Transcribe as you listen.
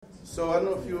So I don't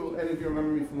know if any of you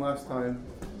remember me from last time.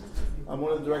 I'm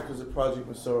one of the directors of Project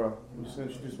Mesorah. I'm just going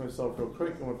to introduce myself real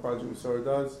quick and what Project Mesorah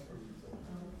does.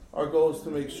 Our goal is to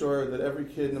make sure that every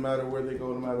kid, no matter where they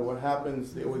go, no matter what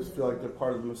happens, they always feel like they're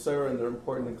part of the Mesorah and they're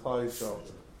important in Klal Yisrael.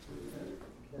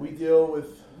 We deal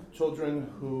with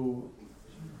children who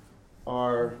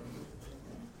are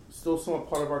still somewhat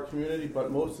part of our community, but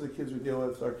most of the kids we deal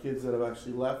with are kids that have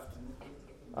actually left.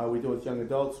 We deal with young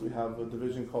adults. We have a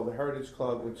division called the Heritage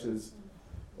Club, which is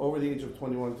over the age of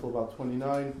 21 until about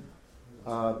 29.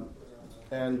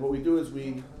 And what we do is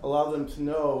we allow them to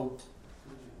know,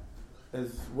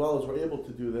 as well as we're able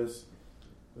to do this,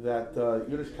 that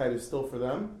Yiddishkeit is still for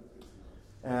them.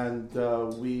 And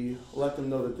we let them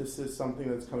know that this is something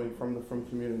that's coming from the Frum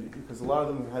community. Because a lot of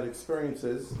them have had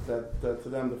experiences that to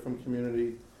them, the Frum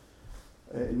community,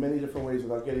 in many different ways,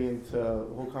 without getting into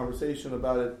the whole conversation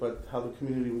about it, but how the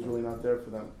community was really not there for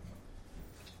them.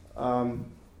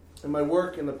 In my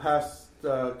work in the past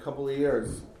couple of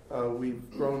years, we've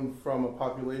grown from a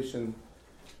population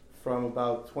from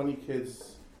about 20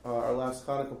 kids. Our last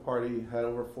Hanukkah party had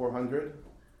over 400,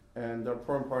 and our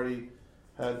Purim party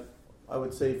had, I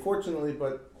would say, fortunately,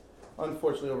 but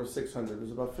unfortunately, over 600.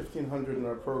 There's about 1,500 in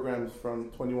our programs from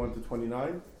 21 to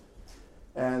 29.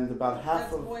 And about half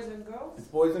That's of boys and girls? It's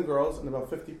boys and girls, and about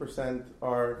 50%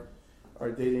 are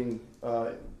dating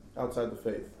outside the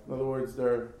faith. In other words,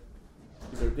 they're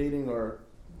either dating or,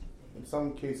 in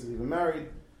some cases, even married.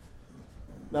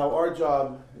 Now, our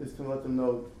job is to let them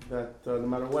know that no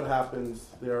matter what happens,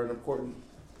 they are an important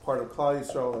part of Klal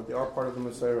Yisrael, that they are part of the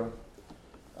Mesorah.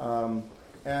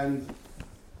 And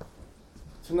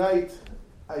tonight,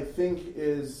 I think,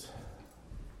 is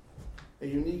a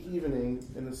unique evening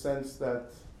in the sense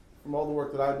that from all the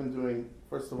work that I've been doing,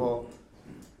 first of all,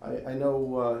 I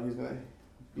know he's going to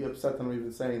be upset that I'm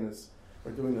even saying this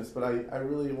or doing this, but I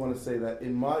really want to say that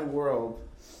in my world,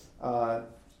 Avi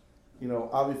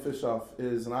Fishoff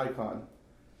is an icon.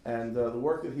 And the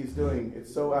work that he's doing,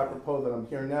 it's so apropos that I'm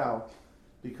here now,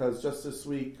 because just this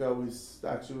week, it was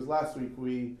last week,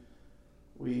 we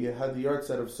had the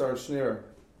yahrzeit of Sarah Schneer,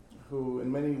 who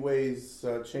in many ways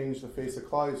changed the face of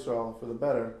Klal Yisrael for the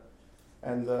better.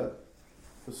 And the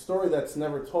story that's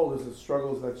never told is the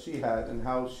struggles that she had and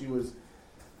how she was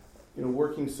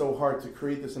working so hard to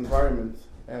create this environment.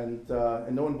 And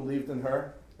no one believed in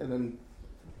her. And then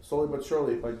slowly but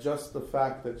surely, by just the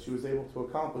fact that she was able to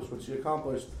accomplish what she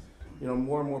accomplished,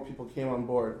 more and more people came on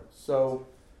board. So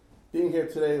being here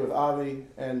today with Avi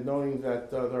and knowing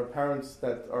that there are parents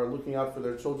that are looking out for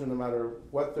their children no matter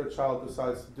what their child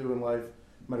decides to do in life,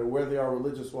 no matter where they are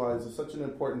religious-wise, is such an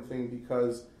important thing,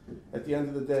 because at the end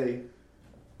of the day,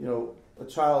 a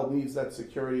child needs that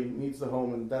security, needs the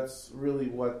home, and that's really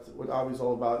what Avi's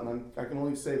all about. And I can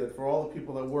only say that for all the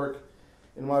people that work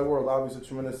in my world, Avi's a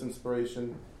tremendous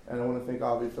inspiration, and I want to thank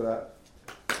Avi for that.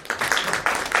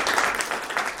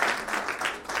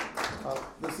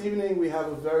 This evening we have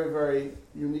a very, very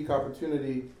unique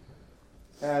opportunity,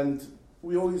 and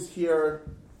we always hear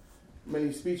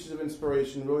many speeches of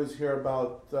inspiration. We always hear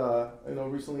about,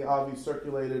 recently Avi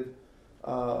circulated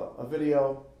a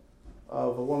video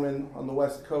of a woman on the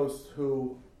West Coast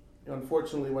who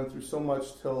unfortunately went through so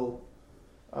much till,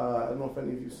 I don't know if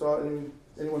any of you saw it.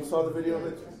 Anyone saw the video of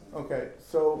it? Okay,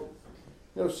 so,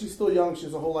 she's still young. She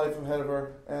has a whole life ahead of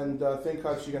her, and thank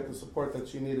God she got the support that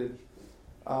she needed.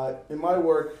 In my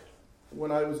work,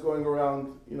 when I was going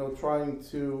around, trying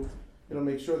to,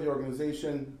 make sure my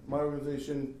organization,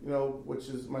 which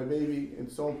is my baby,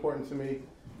 it's so important to me.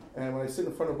 And when I sit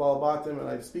in front of Baal Batim and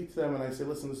I speak to them and I say,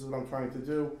 listen, this is what I'm trying to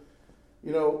do.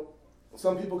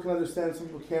 Some people can understand, some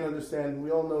people can't understand.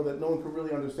 We all know that no one can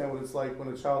really understand what it's like when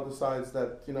a child decides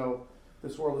that,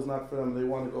 this world is not for them, they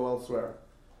want to go elsewhere.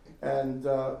 And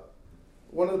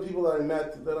one of the people that I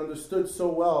met that understood so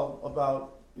well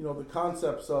about the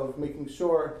concepts of making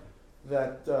sure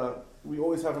that we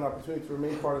always have an opportunity to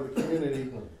remain part of the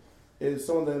community is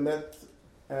someone that I met,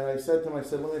 and I said to him,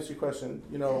 let me ask you a question.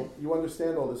 You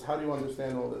understand all this. How do you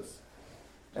understand all this?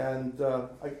 And can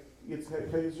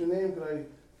I use your name?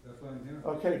 That's why I'm here.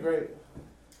 Okay, great.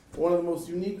 One of the most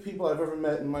unique people I've ever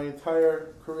met in my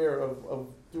entire career of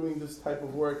doing this type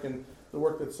of work and the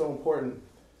work that's so important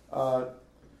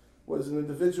was an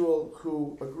individual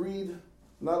who agreed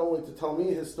not only to tell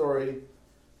me his story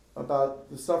about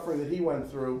the suffering that he went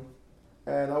through,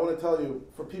 and I want to tell you,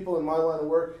 for people in my line of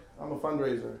work, I'm a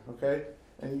fundraiser, okay?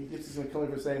 And he's going to kill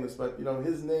me for saying this, but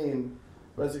his name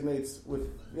resonates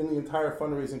within the entire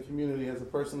fundraising community as a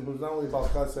person who's not only Baal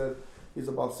Chesed, he's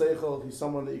a Baal Seichel, he's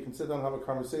someone that you can sit down and have a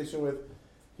conversation with.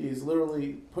 He's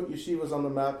literally put yeshivas on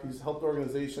the map, he's helped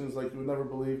organizations like you would never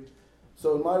believe.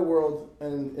 So in my world,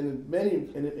 and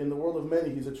in the world of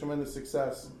many, he's a tremendous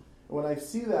success. And when I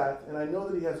see that, and I know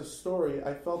that he has a story,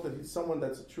 I felt that he's someone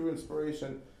that's a true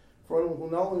inspiration for anyone who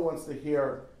not only wants to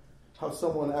hear how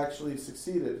someone actually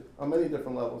succeeded on many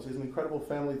different levels. He has an incredible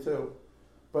family too,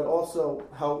 but also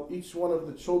how each one of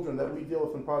the children that we deal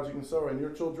with in Project Mesorah, and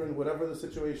your children, whatever the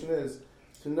situation is,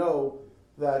 to know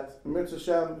that Mitzvah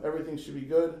Shem, everything should be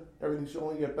good, everything should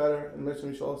only get better, and Mitzvah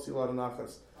we should all see a lot of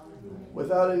nachas.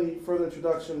 Without any further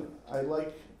introduction, I'd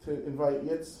like to invite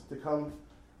Yitz to come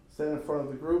stand in front of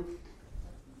the group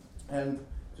and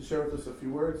to share with us a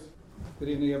few words. Good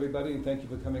evening, everybody, and thank you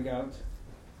for coming out.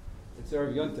 It's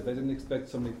Erev Yontif. I didn't expect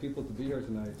so many people to be here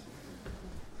tonight.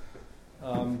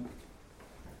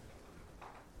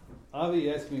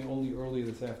 Avi asked me only early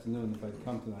this afternoon if I'd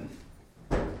come tonight.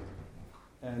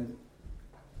 And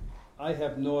I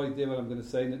have no idea what I'm going to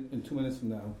say in 2 minutes from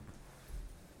now.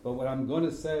 But what I'm going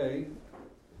to say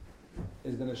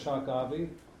is going to shock Avi,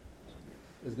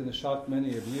 is going to shock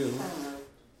many of you,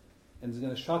 and is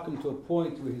going to shock him to a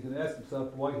point where he's going to ask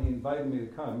himself why he invited me to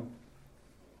come.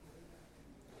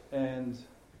 And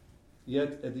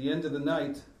yet, at the end of the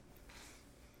night,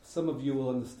 some of you will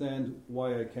understand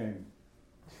why I came.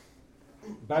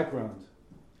 Background.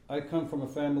 I come from a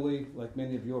family like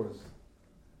many of yours.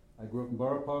 I grew up in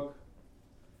Borough Park,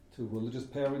 to religious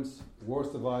parents, war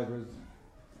survivors,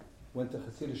 went to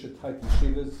Hasidic type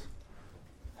yeshivas,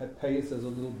 had payas as a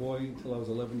little boy until I was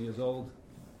 11 years old.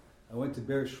 I went to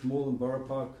Ber Shmuel in Borough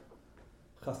Park,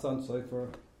 Chassan Sofer,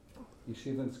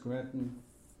 yeshiva in Scranton,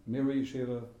 Miri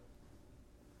Yeshiva,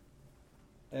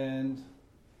 and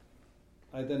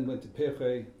I then went to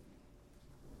Pechei,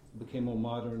 became more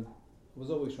modern. It was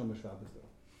always Shomer Shabbos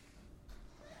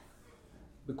there.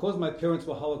 Because my parents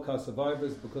were Holocaust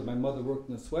survivors, because my mother worked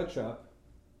in a sweatshop,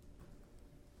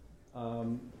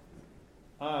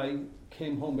 I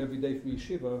came home every day from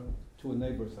yeshiva to a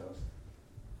neighbor's house.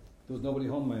 There was nobody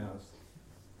home in my house.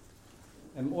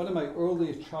 And one of my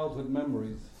earliest childhood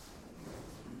memories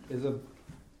is of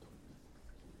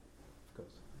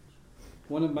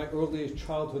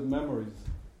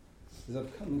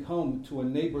coming home to a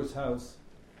neighbor's house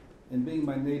and being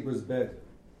my neighbor's bed.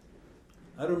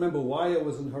 I don't remember why I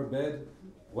was in her bed,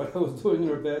 what I was doing in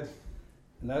her bed,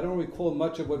 and I don't recall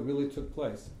much of what really took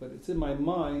place. But it's in my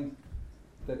mind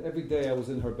that every day I was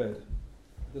in her bed.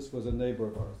 This was a neighbor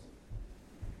of ours.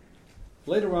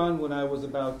 Later on, when I was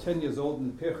about 10 years old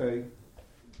in Pechei,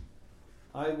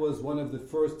 I was one of the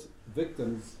first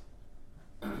victims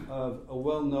of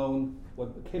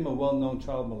what became a well-known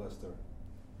child molester.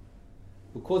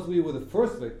 Because we were the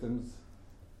first victims,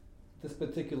 this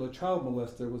particular child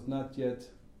molester was not yet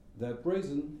that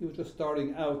brazen. He was just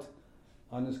starting out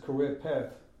on his career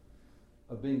path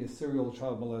of being a serial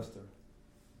child molester.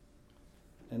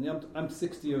 And I'm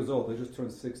 60 years old. I just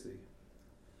turned 60.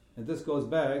 And this goes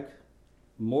back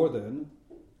more than,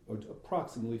 or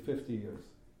approximately 50 years.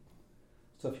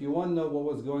 So if you want to know what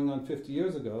was going on 50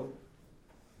 years ago,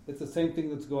 it's the same thing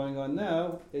that's going on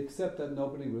now, except that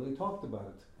nobody really talked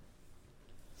about it.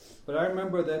 But I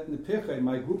remember that in the Pechei,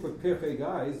 my group of Pechei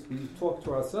guys, we talked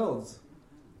to ourselves,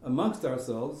 amongst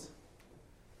ourselves,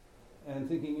 and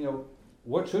thinking,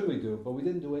 what should we do? But we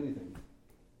didn't do anything.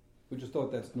 We just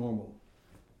thought that's normal.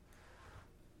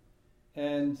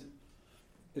 And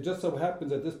it just so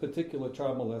happens that this particular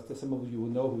child molester, some of you will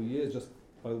know who he is just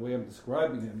by the way I'm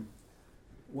describing him,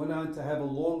 went on to have a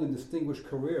long and distinguished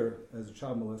career as a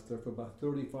child molester for about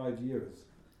 35 years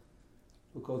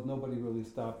because nobody really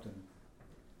stopped him.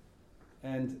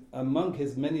 And among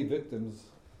his many victims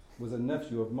was a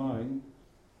nephew of mine,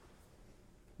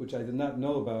 which I did not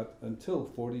know about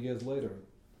until 40 years later.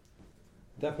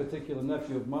 That particular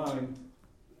nephew of mine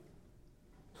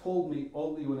told me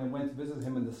only when I went to visit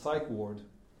him in the psych ward.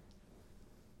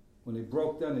 When he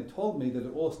broke down, he told me that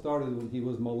it all started when he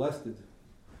was molested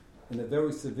in a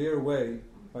very severe way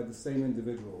by the same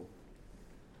individual.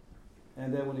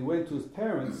 And then when he went to his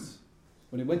parents,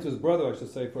 when he went to his brother, I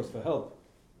should say, first for help,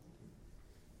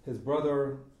 his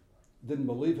brother didn't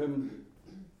believe him.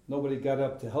 Nobody got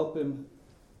up to help him.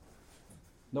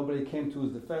 Nobody came to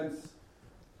his defense.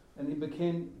 And he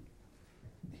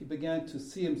began to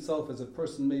see himself as a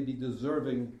person maybe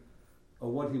deserving of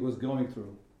what he was going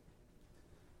through.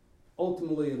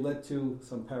 Ultimately, it led to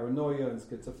some paranoia and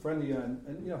schizophrenia,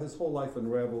 and his whole life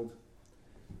unraveled.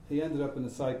 He ended up in the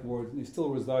psych ward, and he still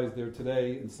resides there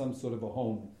today in some sort of a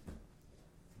home.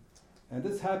 And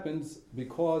this happens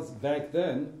because back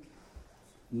then,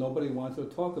 nobody wanted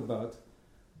to talk about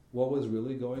what was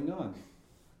really going on.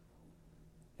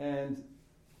 And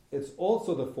it's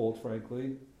also the fault,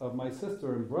 frankly, of my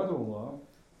sister and brother-in-law,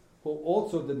 who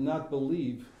also did not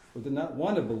believe or did not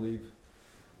want to believe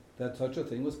that such a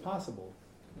thing was possible.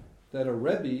 That a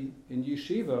Rebbe in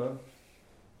yeshiva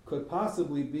could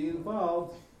possibly be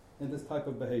involved in this type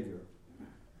of behavior.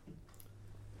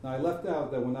 Now I left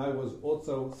out that when I was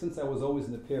also, since I was always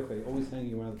in the Pirkei, always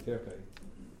hanging around the Pirkei,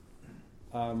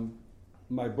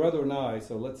 my brother and I,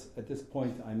 so at this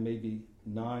point I'm maybe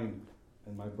 9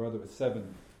 and my brother is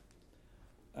 7.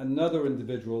 Another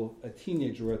individual, a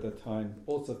teenager at that time,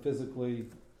 also physically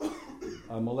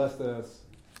molested us,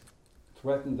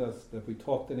 threatened us that if we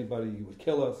talked to anybody he would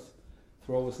kill us,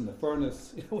 throw us in the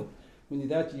furnace. You know, when you're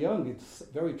that young, it's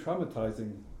very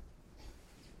traumatizing.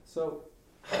 So,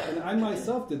 and I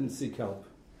myself didn't seek help.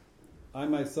 I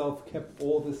myself kept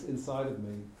all this inside of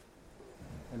me.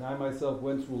 And I myself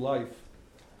went through life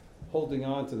holding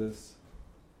on to this.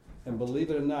 And believe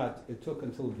it or not, it took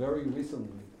until very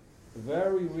recently,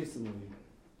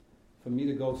 for me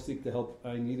to go seek the help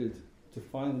I needed to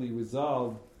finally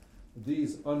resolve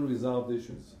these unresolved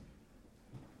issues.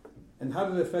 And how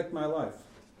did it affect my life?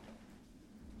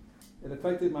 It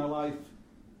affected my life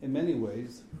in many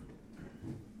ways,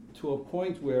 to a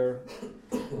point where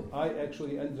I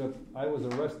actually I was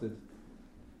arrested,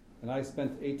 and I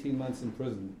spent 18 months in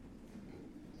prison.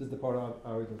 This is the part I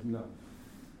don't know.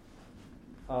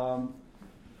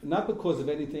 Not because of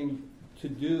anything to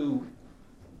do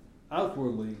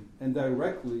outwardly and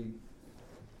directly,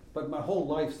 but my whole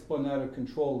life spun out of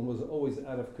control and was always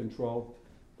out of control,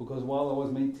 because while I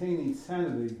was maintaining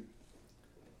sanity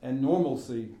and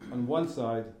normalcy on one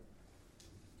side,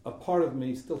 a part of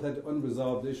me still had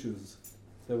unresolved issues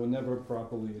that were never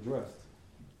properly addressed.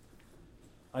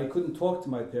 I couldn't talk to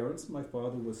my parents. My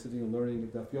father was sitting and learning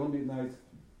at Daf Yomi at night.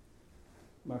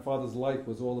 My father's life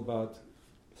was all about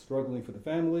struggling for the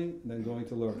family and then going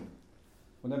to learn.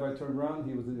 Whenever I turned around,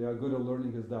 he was good at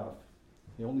learning his Daf.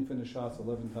 He only finished Shas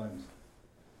 11 times.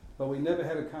 But we never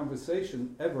had a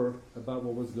conversation ever about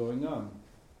what was going on.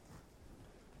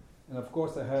 And of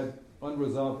course I had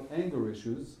unresolved anger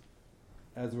issues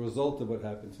as a result of what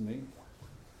happened to me.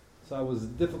 So I was a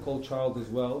difficult child as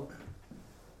well.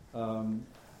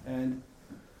 And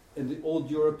in the old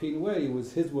European way, it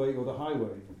was his way or the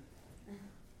highway.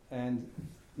 And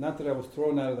not that I was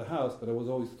thrown out of the house, but I was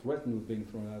always threatened with being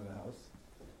thrown out of the house.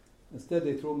 Instead,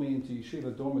 they threw me into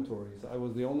yeshiva dormitories. I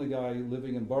was the only guy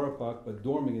living in Borough Park, but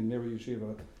dorming in Miri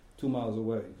Yeshiva, 2 miles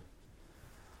away.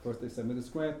 First they sent me to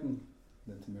Scranton,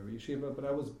 then to Miri Yeshiva, but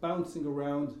I was bouncing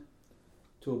around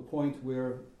to a point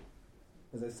where,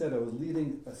 as I said, I was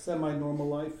leading a semi-normal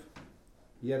life,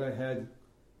 yet I had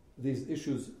these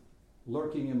issues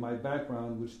lurking in my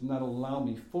background which did not allow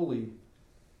me fully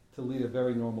to lead a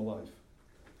very normal life.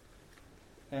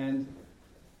 And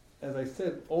as I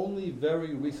said, only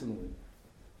very recently,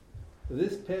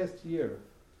 this past year,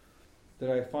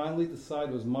 that I finally decided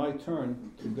it was my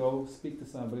turn to go speak to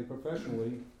somebody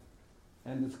professionally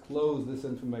and disclose this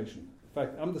information. In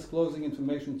fact, I'm disclosing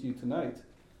information to you tonight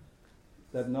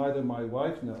that neither my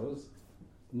wife knows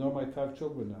nor my 5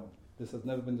 children know. This has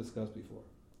never been discussed before.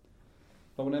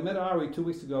 But when I met Ari 2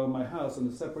 weeks ago in my house on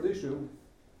a separate issue,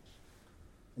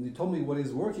 and he told me what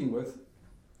he's working with,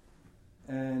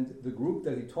 and the group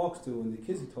that he talks to, and the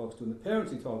kids he talks to, and the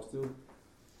parents he talks to,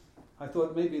 I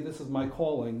thought maybe this is my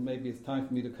calling, maybe it's time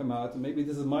for me to come out, and maybe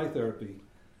this is my therapy.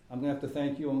 I'm going to have to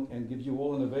thank you and give you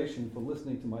all innovation for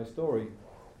listening to my story,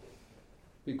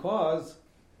 because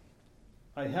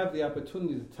I have the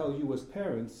opportunity to tell you as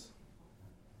parents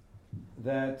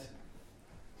that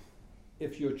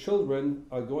if your children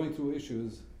are going through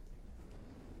issues,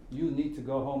 you need to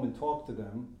go home and talk to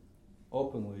them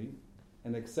openly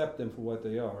and accept them for what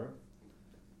they are,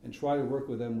 and try to work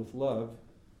with them with love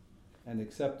and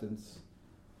acceptance,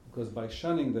 because by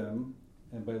shunning them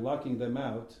and by locking them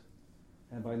out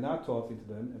and by not talking to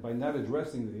them and by not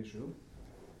addressing the issue,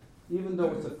 even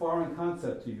though it's a foreign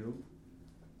concept to you,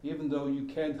 even though you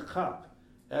can't chap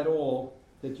at all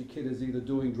that your kid is either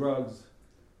doing drugs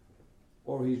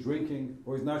or he's drinking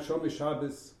or he's not Shomer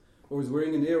Shabbos or he's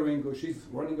wearing an earring or she's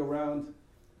running around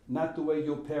not the way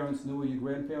your parents knew or your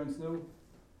grandparents knew,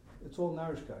 it's all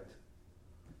narishkeit.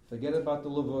 Forget about the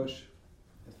lavush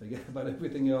and forget about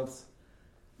everything else.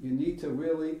 You need to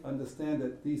really understand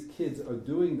that these kids are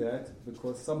doing that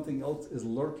because something else is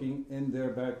lurking in their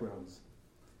backgrounds.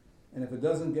 And if it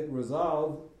doesn't get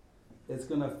resolved, it's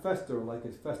going to fester like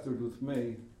it festered with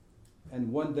me.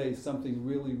 And one day something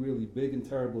really, really big and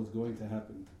terrible is going to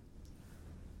happen.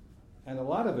 And a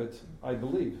lot of it, I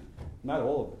believe, not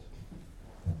all of it,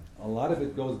 a lot of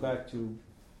it goes back to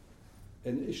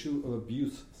an issue of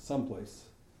abuse someplace.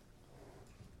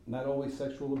 Not always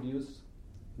sexual abuse,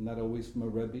 not always from a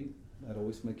Rebbe, not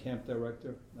always from a camp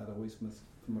director, not always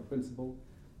from a principal,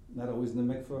 not always in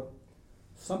the mikveh.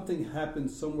 Something happened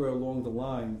somewhere along the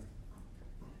line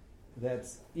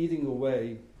that's eating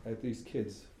away at these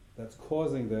kids, that's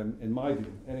causing them, in my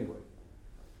view anyway,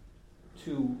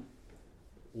 to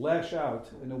lash out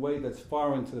in a way that's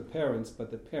foreign to the parents,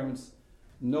 but the parents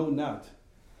know not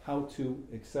how to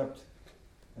accept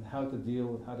and how to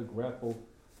deal and how to grapple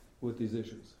with these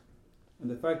issues. And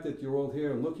the fact that you're all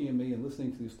here and looking at me and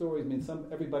listening to these stories means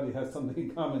everybody has something in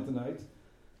common tonight.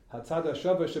 Hatzad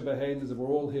HaShava Shebehein is that we're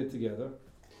all here together.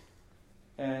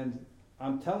 And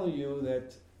I'm telling you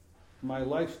that my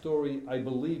life story, I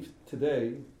believe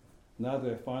today, now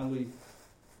that I finally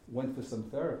went for some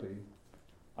therapy,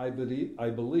 I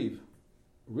believe,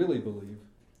 really believe,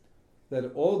 that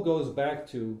it all goes back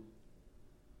to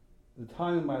the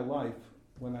time in my life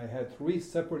when I had 3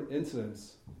 separate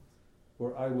incidents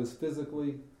where I was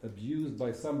physically abused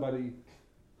by somebody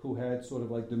who had sort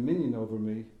of like dominion over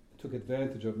me, took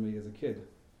advantage of me as a kid,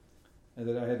 and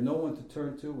that I had no one to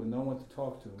turn to and no one to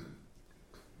talk to.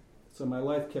 So my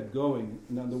life kept going,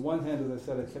 and on the one hand, as I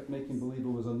said, I kept making believe it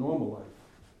was a normal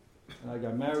life. And I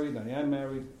got married, I am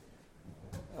married,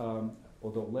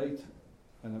 although late,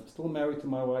 and I'm still married to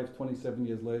my wife 27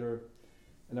 years later,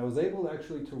 and I was able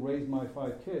actually to raise my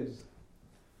 5 kids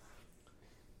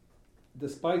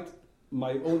despite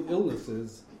my own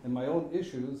illnesses and my own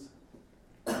issues.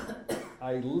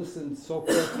 I listened so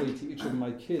carefully to each of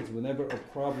my kids whenever a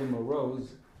problem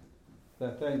arose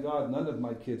that, thank God, none of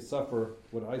my kids suffer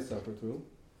what I suffer through.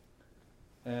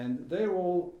 And they're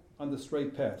all on the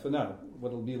straight path. For now, what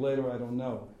it'll be later, I don't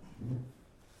know.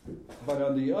 But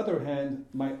on the other hand,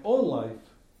 my own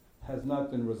life has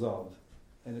not been resolved.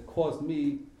 And it caused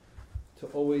me to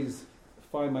always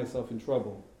find myself in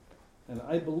trouble. And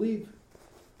I believe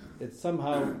it's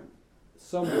somehow,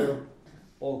 somewhere,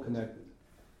 all connected.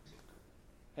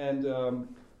 And,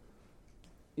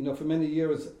 for many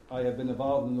years I have been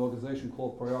involved in an organization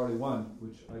called Priority One,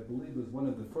 which I believe was one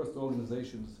of the first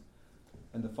organizations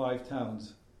in the 5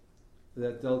 towns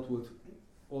that dealt with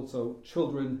also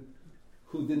children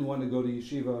who didn't want to go to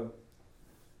yeshiva,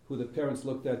 who the parents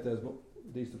looked at as,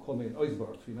 they used to call me an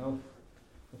oizbarf,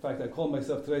 In fact, I call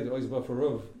myself today the oizbarf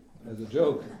Rav as a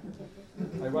joke.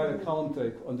 I write a column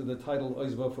take under the title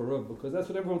oizbarf Rav because that's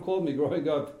what everyone called me growing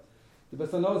up. The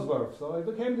best an oizbarf. So I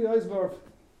became the oizbarf.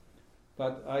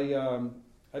 But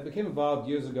I became involved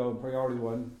years ago in Priority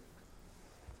One.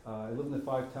 I lived in the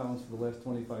 5 towns for the last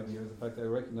 25 years. In fact, I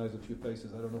recognize a few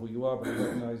faces. I don't know who you are, but I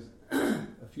recognize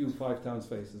a few 5 towns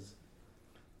faces.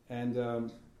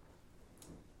 And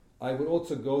I would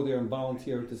also go there and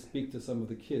volunteer to speak to some of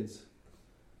the kids,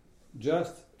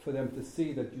 just for them to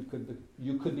see that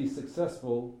you could be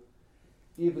successful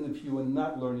even if you were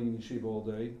not learning in yeshiva all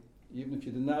day, even if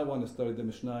you did not want to study the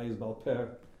Mishnayos Baal Peh,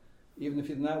 even if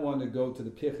you did not want to go to the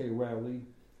Pirchei rally,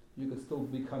 you could still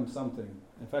become something.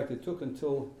 In fact, it took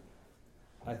until,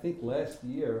 I think last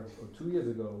year, or 2 years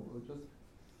ago, or just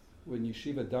when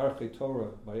Yeshiva Darchei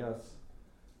Torah by us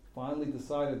finally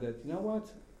decided that, you know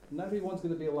what, not everyone's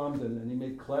going to be a lamdan, and he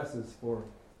made classes for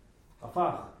a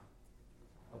fach,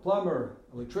 a plumber,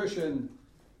 electrician,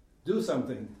 do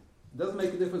something. It doesn't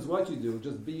make a difference what you do,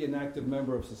 just be an active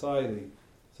member of society.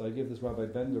 So I give this Rabbi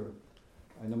Bender,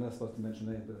 I know I'm not supposed to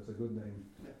mention names, but it's a good name.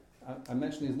 I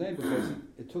mention his name because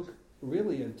it took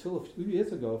really until a few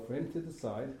years ago for him to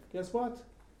decide, guess what?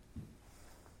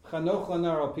 Chanoch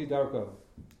lanar al pi darko.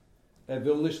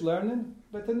 Will nish lernen,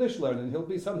 but nish lernen, he'll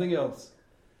be something else.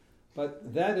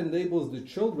 But that enables the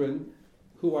children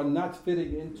who are not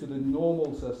fitting into the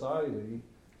normal society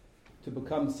to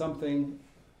become something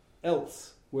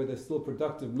else, where they're still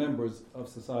productive members of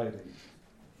society.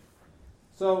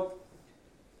 So,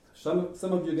 some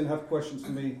of you are going to have questions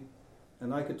for me,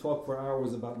 and I could talk for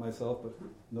hours about myself, but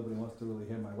nobody wants to really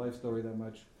hear my life story that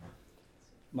much.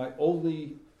 My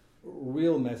only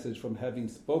real message from having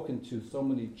spoken to so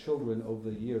many children over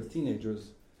the years,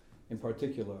 teenagers in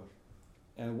particular,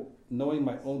 and knowing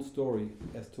my own story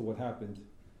as to what happened,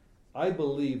 I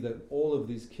believe that all of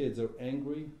these kids are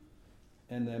angry,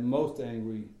 and they're most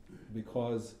angry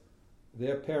because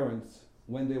their parents,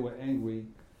 when they were angry,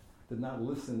 did not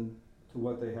listen to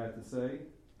what they had to say,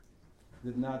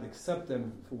 did not accept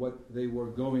them for what they were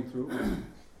going through,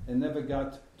 and never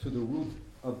got to the root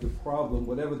of the problem,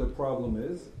 whatever the problem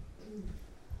is,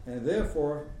 and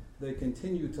therefore they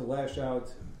continue to lash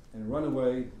out and run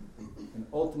away and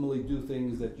ultimately do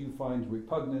things that you find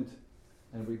repugnant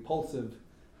and repulsive,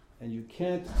 and you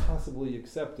can't possibly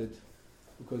accept it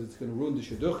because it's going to ruin the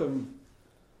shidduchim.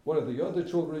 What are the other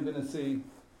children going to see?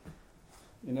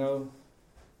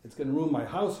 It's going to ruin my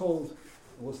household.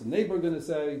 What's the neighbor going to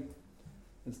say?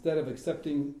 instead of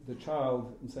accepting the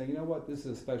child and saying, you know what, this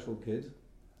is a special kid.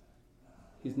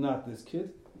 He's not this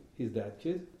kid, he's that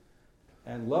kid.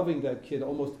 And loving that kid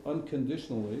almost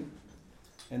unconditionally,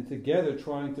 and together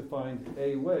trying to find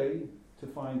a way to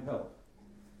find help.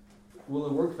 Will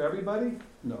it work for everybody?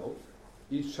 No.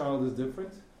 Each child is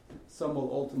different. Some will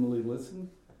ultimately listen,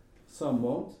 some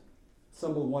won't.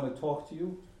 Some will want to talk to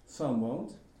you, some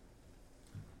won't.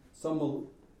 Some will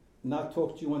not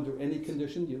talk to you under any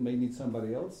condition. You may need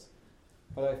somebody else.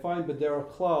 But I find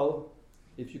B'derech Klal,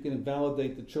 if you can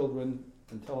validate the children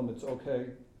and tell them it's okay,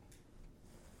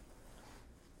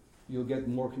 you'll get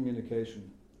more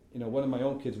communication. One of my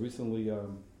own kids recently,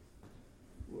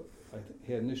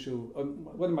 he had an issue.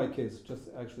 One of my kids just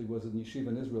actually was in yeshiva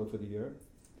in Israel for the year,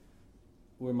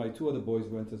 where my two other boys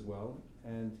went as well,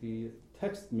 and he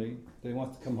texted me that he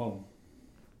wants to come home.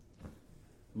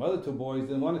 My other two boys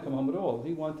didn't want to come home at all.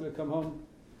 He wanted to come home.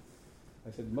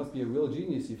 I said, you must be a real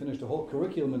genius. You finished the whole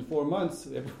curriculum in 4 months.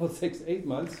 Everyone takes 8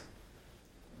 months.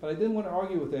 But I didn't want to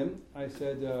argue with him. I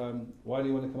said, why do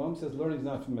you want to come home? He says, learning's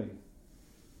not for me.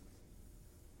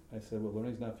 I said, well,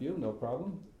 learning's not for you, no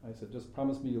problem. I said, just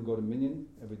promise me you'll go to Minyan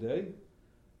every day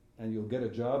and you'll get a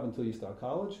job until you start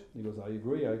college. He goes, I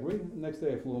agree. The next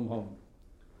day I flew him home.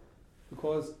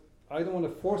 Because I don't want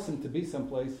to force him to be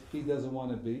someplace he doesn't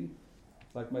want to be.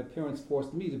 Like my parents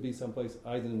forced me to be someplace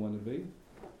I didn't want to be.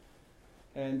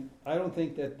 And I don't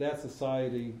think that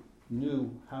society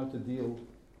knew how to deal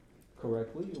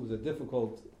correctly. It was a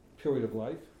difficult period of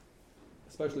life,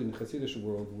 especially in the Hasidic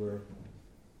world where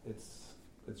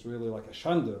it's really like a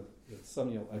shanda. It's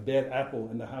a bad apple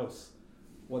in the house.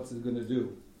 What's it going to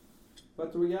do?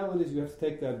 But the reality is you have to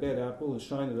take that bad apple and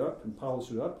shine it up and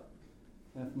polish it up.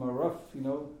 And from a rough, from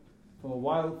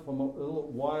a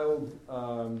little wild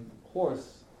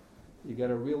horse, you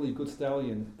get a really good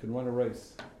stallion who can run a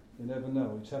race. You never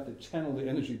know. You just have to channel the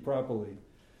energy properly.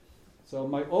 So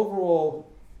my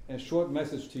overall and short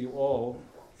message to you all,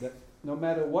 that no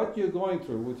matter what you're going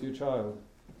through with your child,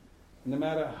 no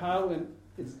matter how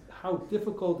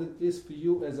difficult it is for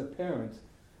you as a parent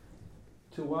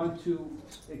to want to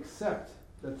accept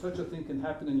that such a thing can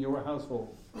happen in your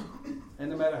household, and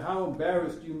no matter how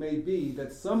embarrassed you may be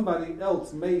that somebody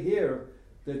else may hear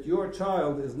that your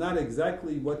child is not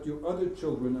exactly what your other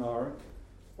children are,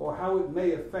 or how it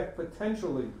may affect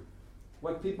potentially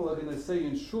what people are going to say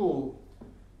in shul,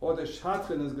 or the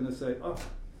shadchan is going to say, oh,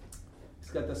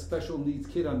 he's got the special needs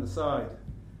kid on the side.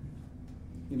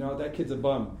 That kid's a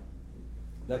bum.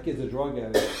 That kid's a drug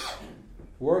addict.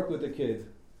 Work with the kid.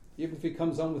 Even if he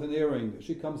comes home with an earring, if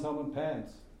she comes home in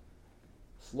pants.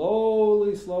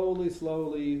 Slowly,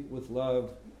 with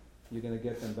love, you're going to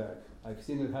get them back. I've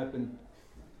seen it happen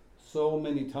so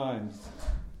many times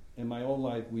in my own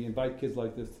life. We invite kids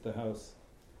like this to the house.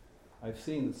 I've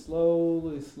seen it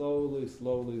slowly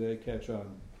they catch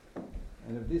on.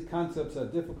 And if these concepts are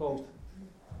difficult,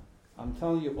 I'm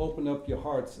telling you, open up your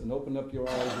hearts and open up your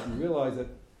eyes and realize that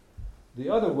the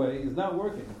other way is not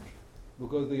working.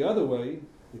 Because the other way,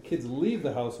 the kids leave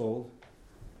the household,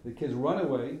 the kids run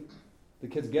away, the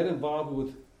kids get involved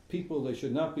with people they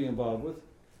should not be involved with,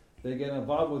 they get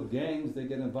involved with gangs, they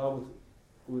get involved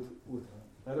with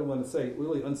I don't want to say,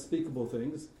 really unspeakable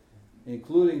things,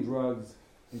 including drugs,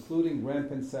 including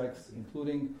rampant sex,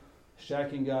 including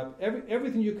shacking up.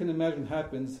 Everything you can imagine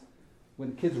happens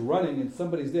when kids running and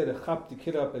somebody's there to chop the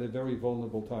kid up at a very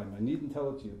vulnerable time. I needn't tell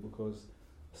it to you because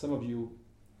some of you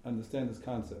understand this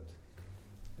concept.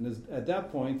 And at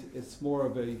that point, it's more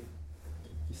of a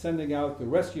sending out the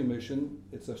rescue mission.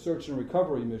 It's a search and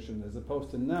recovery mission, as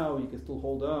opposed to now you can still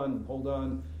hold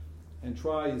on, and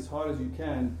try as hard as you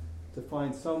can to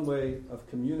find some way of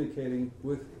communicating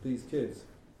with these kids.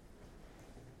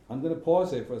 I'm going to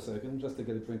pause here for a second just to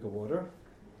get a drink of water.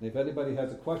 And if anybody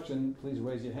has a question, please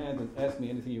raise your hand and ask me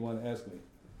anything you want to ask me.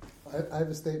 I have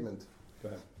a statement. Go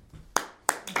ahead.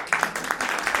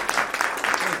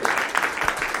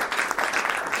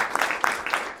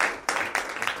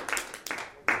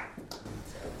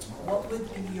 What would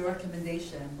be your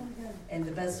recommendation and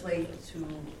the best way to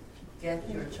get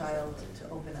your child to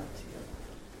open up to you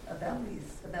about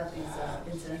these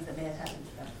incidents that may have happened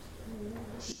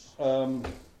to them?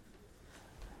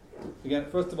 Again,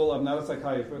 first of all, I'm not a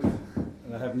psychiatrist,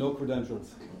 and I have no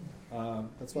credentials.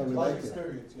 That's why we like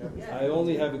it. I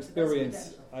only have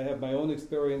experience. I have my own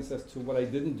experience as to what I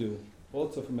didn't do,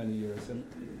 also for many years. And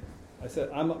I said,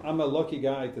 I'm a lucky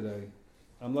guy today.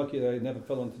 I'm lucky that I never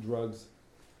fell into drugs,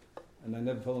 and I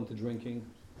never fell into drinking.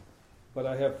 But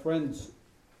I have friends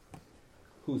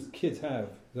whose kids have,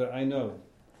 that I know.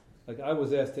 Like I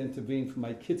was asked to intervene for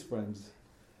my kids' friends,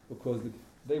 because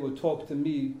they would talk to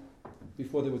me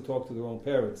before they would talk to their own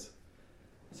parents.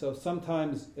 So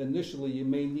sometimes, initially, you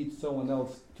may need someone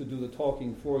else to do the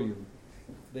talking for you.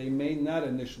 They may not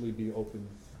initially be open,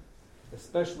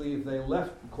 especially if they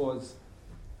left because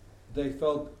they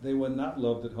felt they were not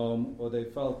loved at home, or they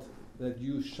felt that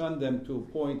you shunned them to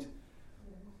a point,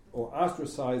 or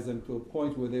ostracized them to a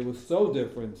point where they were so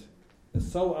different and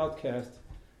so outcast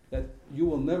that you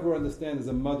will never understand as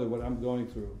a mother what I'm going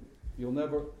through. You'll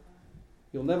never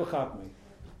chop me.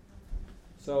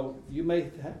 So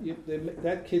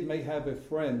that kid may have a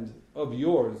friend of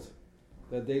yours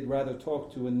that they'd rather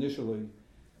talk to initially,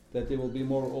 that they will be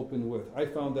more open with. I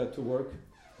found that to work.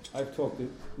 I've talked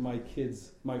to my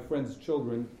kids, my friends'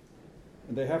 children,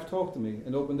 and they have talked to me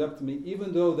and opened up to me,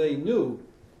 even though they knew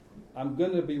I'm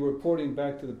going to be reporting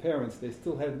back to the parents. They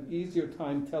still had an easier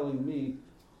time telling me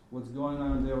what's going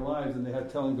on in their lives than they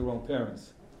had telling their own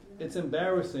parents. It's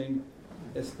embarrassing,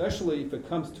 especially if it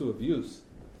comes to abuse.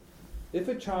 If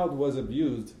a child was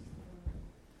abused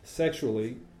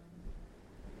sexually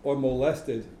or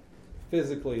molested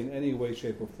physically in any way,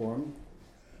 shape, or form,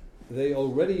 they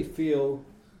already feel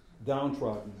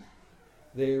downtrodden.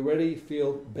 They already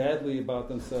feel badly about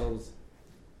themselves.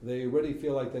 They already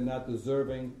feel like they're not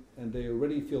deserving, and they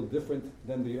already feel different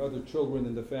than the other children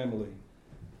in the family.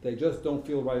 They just don't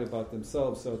feel right about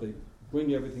themselves, so they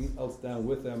bring everything else down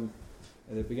with them,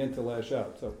 and they begin to lash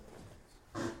out. So,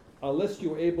 unless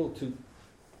you're able to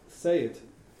say it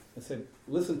and say,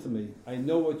 listen to me, I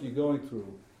know what you're going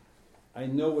through. I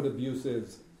know what abuse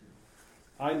is.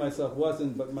 I myself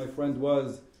wasn't, but my friend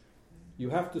was. You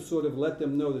have to sort of let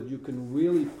them know that you can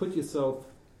really put yourself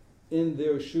in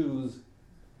their shoes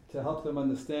to help them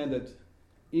understand that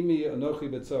Imi Anochi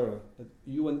Betzara, that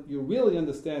you really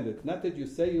understand it. Not that you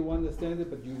say you understand it,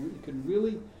 but you can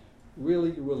really,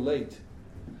 really relate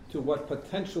to what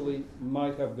potentially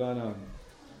might have gone on.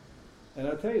 And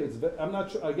I'll tell you, I'm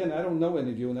not sure, again, I don't know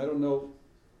any of you, and I don't know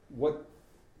what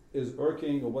is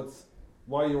irking or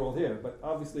why you're all here, but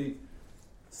obviously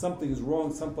something is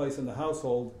wrong someplace in the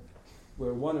household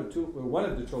where one of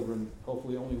the children,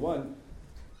 hopefully only one,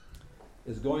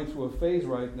 is going through a phase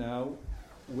right now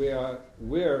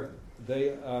where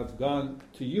they have gone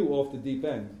to you off the deep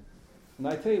end. And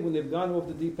I tell you, when they've gone off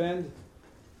the deep end,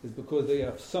 is because they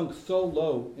have sunk so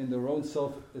low in their own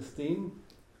self-esteem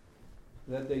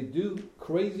that they do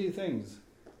crazy things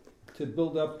to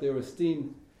build up their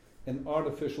esteem in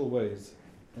artificial ways.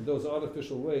 And those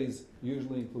artificial ways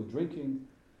usually include drinking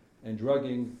and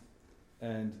drugging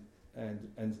and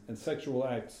sexual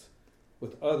acts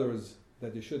with others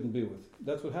that they shouldn't be with.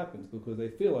 That's what happens because they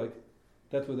feel like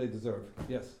that's what they deserve.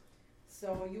 Yes?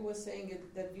 So you were saying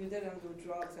that you didn't do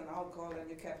drugs and alcohol and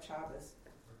you kept Shabbos.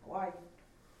 Why?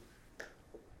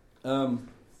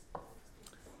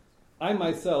 I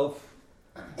myself,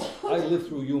 I live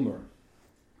through humor.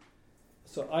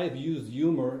 So I've used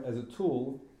humor as a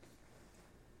tool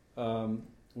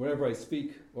wherever I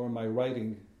speak or in my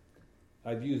writing.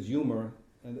 I've used humor,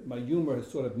 and my humor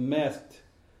has sort of masked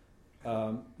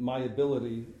my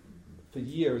ability for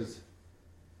years.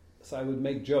 So I would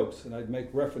make jokes and I'd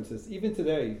make references. Even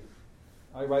today,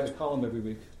 I write a column every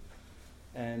week,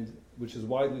 and which is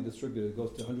widely distributed. It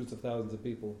goes to hundreds of thousands of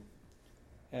people.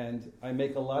 And I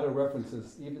make a lot of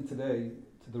references, even today,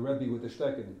 to the Rebbe with the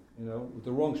Stecken, with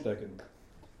the wrong Stecken,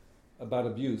 about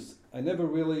abuse. I never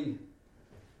really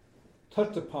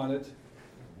touched upon it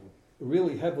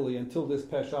really heavily until this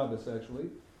past Shabbos,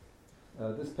 actually.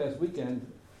 This past weekend,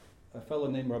 a fellow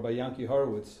named Rabbi Yanki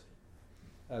Horowitz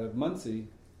out of Monsey,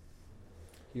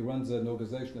 he runs an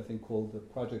organization, I think, called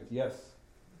Project Yes.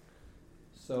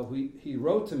 So he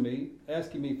wrote to me,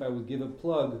 asking me if I would give a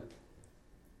plug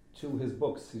to his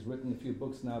books. He's written a few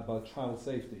books now about child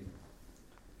safety.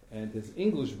 And his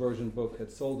English version book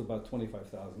had sold about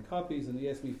 25,000 copies, and he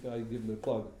asked me if I'd give him a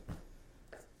plug.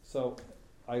 So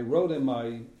I wrote in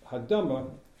my Hagdama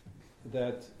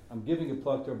that I'm giving a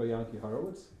plug to Rabbi Yanki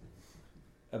Horowitz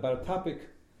about a topic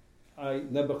I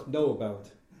never know about.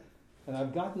 And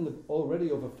I've gotten already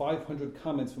over 500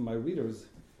 comments from my readers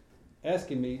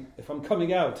asking me if I'm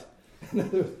coming out. They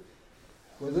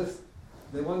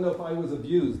want to know if I was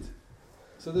abused.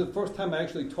 So the first time I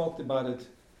actually talked about it,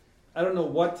 I don't know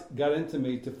what got into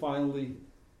me to finally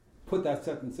put that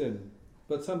sentence in,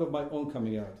 but some of my own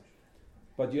coming out.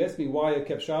 But you asked me why I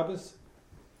kept Shabbos.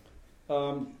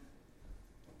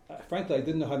 Frankly, I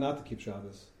didn't know how not to keep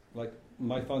Shabbos. Like,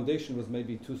 my foundation was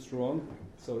maybe too strong,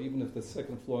 so even if the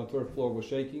second floor and third floor were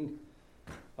shaking,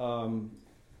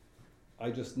 I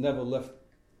just never left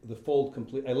the fold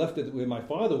complete. I left it where my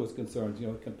father was concerned,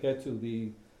 compared to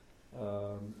the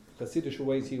Hasidic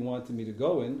ways he wanted me to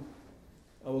go in.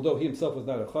 Although he himself was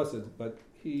not a Chassid, but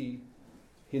he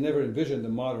never envisioned a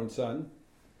modern son.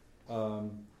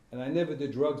 And I never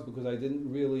did drugs because I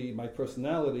didn't really, my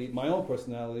own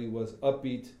personality was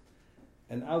upbeat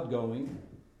and outgoing,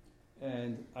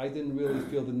 and I didn't really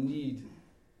feel the need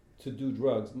to do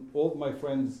drugs. All of my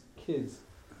friends' kids,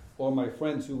 or my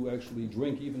friends who actually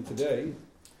drink even today,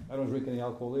 I don't drink any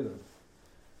alcohol either,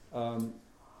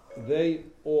 they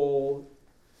all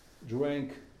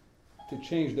drank to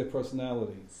change their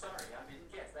personality. Sorry, I didn't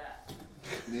get that.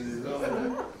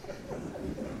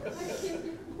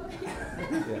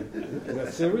 Yeah. Is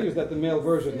that Siri or is that the male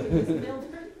version?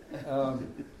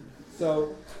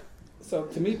 So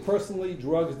to me personally,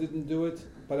 drugs didn't do it,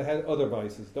 but I had other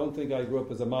vices. Don't think I grew up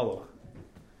as a malach.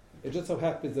 It just so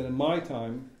happens that in my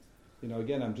time,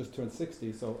 again, I'm just turned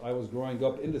 60, so I was growing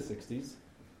up in the 60s.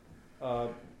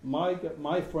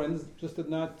 My friends just did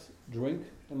not drink,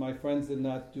 and my friends did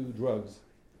not do drugs.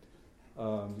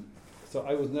 So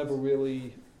I was never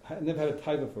had a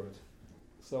taiva for it.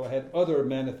 So I had other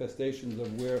manifestations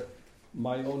of where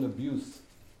my own abuse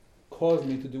caused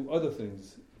me to do other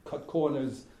things, cut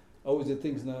corners, always did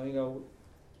things that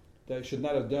I should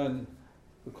not have done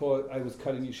because I was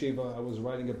cutting yeshiva, I was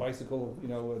riding a bicycle,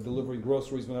 delivering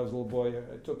groceries when I was a little boy,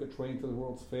 I took a train to the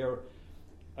World's Fair.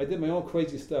 I did my own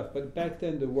crazy stuff, but back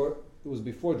then it was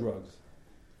before drugs.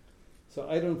 So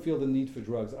I don't feel the need for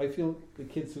drugs. I feel the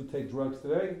kids who take drugs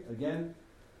today, again,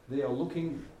 they are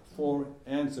looking for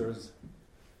answers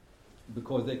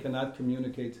because they cannot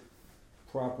communicate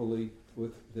properly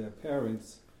with their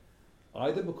parents,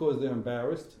 either because they're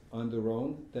embarrassed on their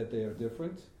own that they are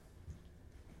different,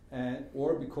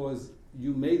 or because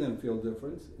you made them feel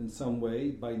different in some way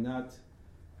by not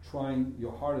trying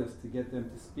your hardest to get them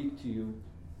to speak to you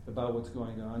about what's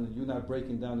going on, and you're not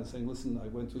breaking down and saying, listen, I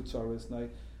went to Tsaris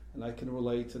and I can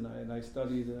relate, and I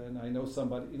studied, and I know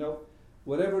somebody,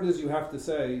 whatever it is you have to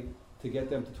say to get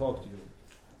them to talk to you.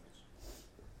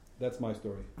 That's my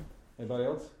story. Anybody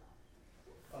else?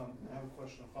 I have a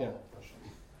question, a follow-up question.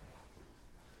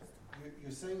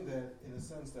 You're saying that, in a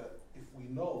sense, that if we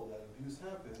know that abuse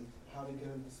happened, how to get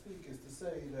them to speak is to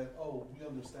say that, we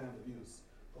understand abuse.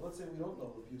 But let's say we don't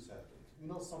know abuse happened. We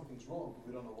know something's wrong, but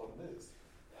we don't know what it is.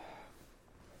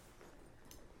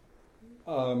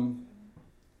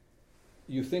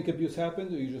 You think abuse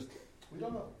happened, or you just... We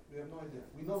don't know. We have no idea.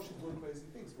 We know she's doing crazy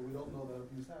things, but we don't know that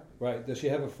abuse happened. Right. Does she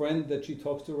have a friend that she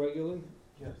talks to regularly?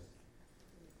 Yes.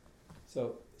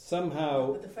 So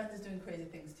somehow... But the friend is doing crazy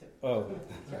things too. Oh.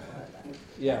 Careful about that.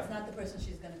 Yeah. That's not the person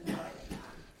she's going to confide in.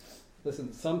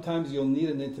 Listen, sometimes you'll need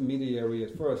an intermediary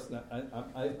at first. Now,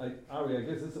 Ari, I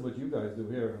guess this is what you guys do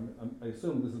here. I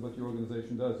assume this is what your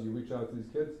organization does. You reach out to these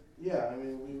kids? Yeah,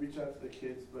 we reach out to the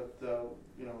kids, but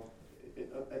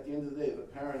at the end of the day, the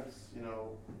parents,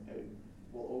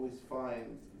 will always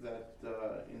find that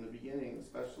in the beginning,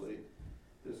 especially,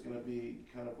 there's going to be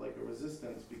kind of like a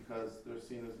resistance because they're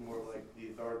seen as more like the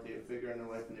authoritative figure in their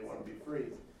life and they want to be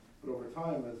free. But over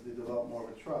time, as they develop more of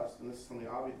a trust, and this is something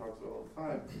Avi talks about all the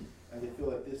time, and they feel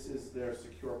like this is their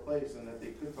secure place and that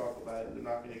they could talk about it and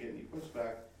they're not going to get any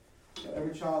pushback.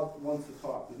 Every child wants to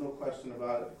talk. There's no question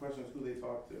about it. The question is who they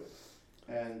talk to.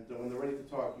 And when they're ready to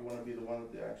talk, you want to be the one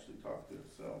that they actually talk to.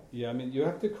 So yeah, you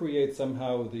have to create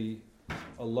somehow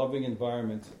a loving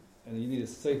environment, and you need a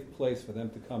safe place for them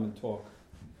to come and talk.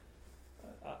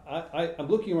 I'm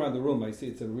looking around the room. I see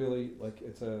it's a really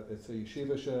it's a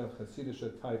yeshivisha,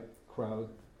 Hasidisha type crowd.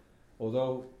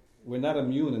 Although we're not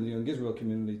immune in the Young Israel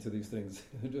community to these things.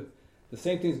 The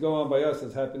same things go on by us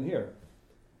as happen here.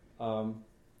 The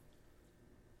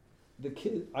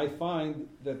kid, I find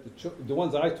that the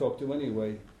ones I talk to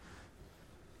anyway,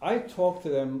 I talk to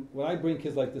them when I bring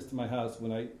kids like this to my house,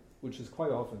 which is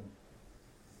quite often.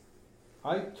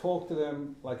 I talk to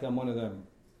them like I'm one of them.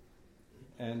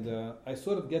 And I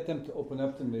sort of get them to open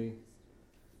up to me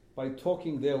by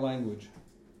talking their language.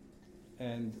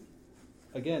 And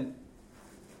again,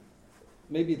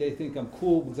 maybe they think I'm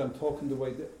cool because I'm talking the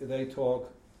way they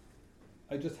talk.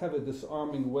 I just have a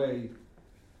disarming way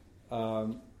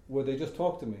where they just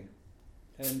talk to me.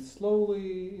 And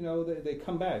slowly, they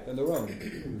come back on their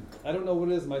own. I don't know what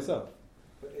it is myself.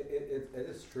 But it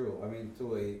is true.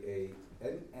 To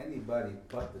anybody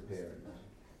but the parent,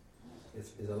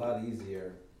 it's a lot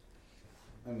easier.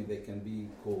 They can be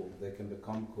cool. They can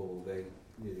become cool. It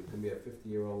can be a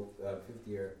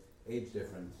 50-year age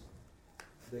difference.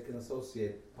 They can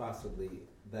associate possibly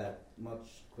that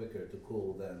much quicker to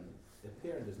cool than a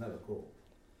parent is never cool.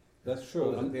 That's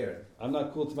true. I'm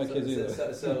not cool to my kids either.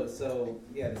 So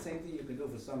the same thing you can do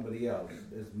for somebody else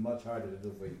is much harder to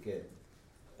do for your kid.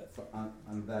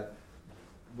 On that,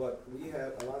 but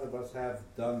a lot of us have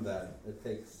done that. It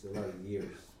takes a lot of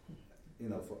years.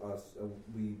 for us,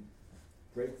 we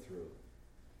break through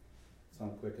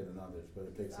some quicker than others, but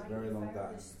it takes a very long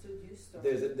time.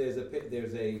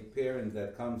 There's a parent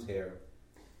that comes here,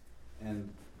 and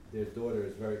their daughter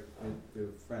is very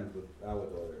good friends with our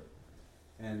daughter,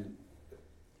 and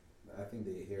I think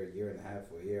they're here a year and a half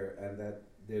or a year, and that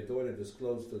their daughter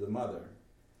disclosed to the mother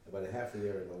about a half a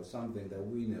year ago something that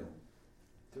we knew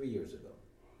 3 years ago,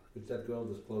 which that girl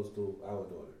disclosed to our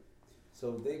daughter.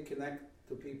 So they connect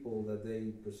to people that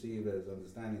they perceive as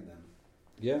understanding them.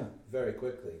 Yeah. Very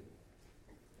quickly.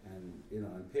 And,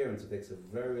 and parents, it takes a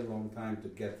very long time to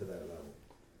get to that level.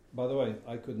 By the way,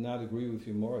 I could not agree with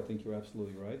you more. I think you're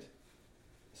absolutely right.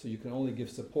 So you can only give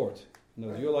support.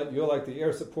 Right. You're like the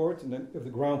air support and then the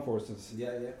ground forces.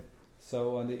 Yeah.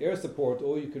 So on the air support,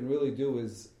 all you can really do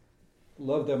is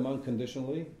love them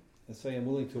unconditionally and say, I'm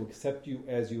willing to accept you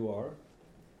as you are,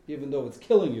 even though it's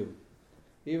killing you.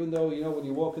 Even though, when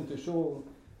you walk into shul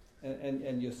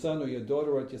and your son or your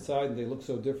daughter are at your side and they look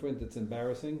so different, it's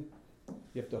embarrassing.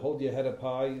 You have to hold your head up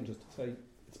high and just say,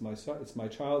 it's my son, it's my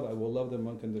child, I will love them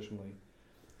unconditionally.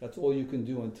 That's all you can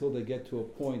do until they get to a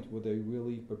point where they're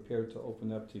really prepared to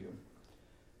open up to you.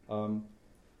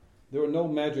 There are no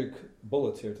magic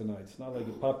bullets here tonight. It's not like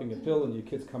you're popping a pill and your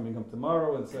kid's coming home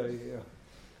tomorrow and say,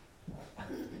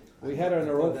 we had it in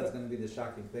our own... That's going to be the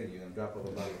shocking thing. You're going to drop all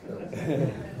the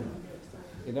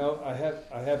pills.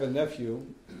 I have a nephew.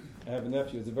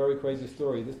 It's a very crazy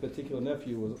story. This particular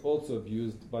nephew was also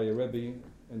abused by a Rebbe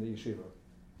in the yeshiva.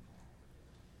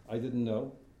 I didn't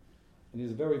know. And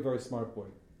he's a very, very smart boy.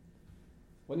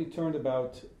 When he turned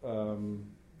about,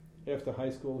 after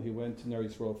high school, he went to Ner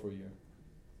Yisrael for a year.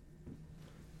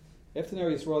 After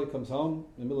Ner Yisrael, he comes home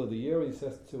in the middle of the year and he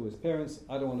says to his parents,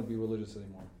 I don't want to be religious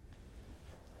anymore.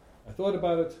 I thought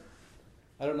about it.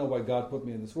 I don't know why God put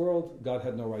me in this world. God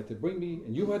had no right to bring me,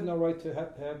 and you had no right to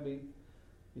have me.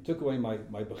 He took away my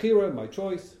bechira, my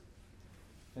choice,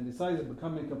 and decided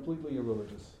becoming completely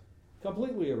irreligious.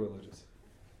 Completely irreligious.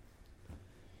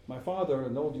 My father,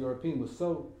 an old European, was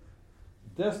so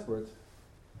desperate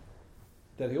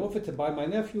that he offered to buy my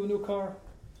nephew a new car.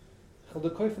 A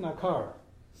car.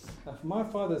 Now, for my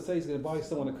father to say he's going to buy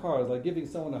someone a car is like giving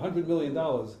someone $100 million.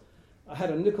 I had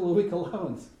a nickel a week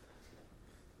allowance.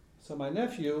 So my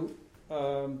nephew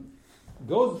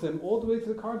goes with him all the way to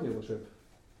the car dealership.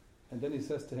 And then he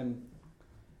says to him,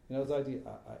 Zaidi,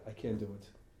 I can't do it.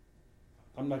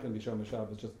 I'm not going to be Shomer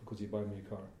Shabbos just because you buy me a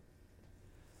car.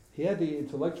 He had the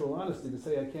intellectual honesty to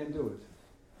say, I can't do it.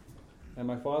 And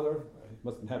my father, he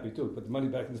must have been happy too, put the money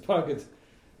back in his pocket.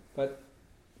 But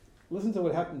listen to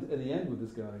what happened at the end with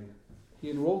this guy. He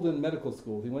enrolled in medical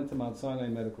school. He went to Mount Sinai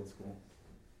Medical School.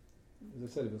 As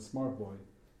I said, he was a smart boy.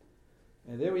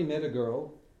 And there he met a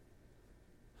girl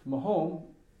from a home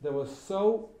that was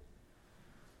so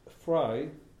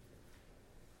fried,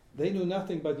 they knew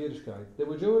nothing about Yiddishkeit. They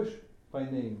were Jewish by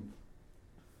name.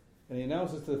 And he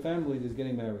announces to the family that he's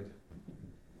getting married.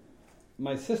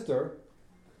 My sister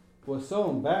was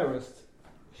so embarrassed,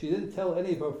 she didn't tell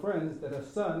any of her friends that her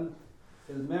son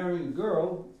is marrying a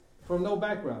girl from no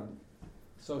background.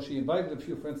 So she invited a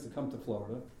few friends to come to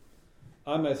Florida.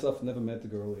 I myself never met the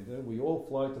girl either. We all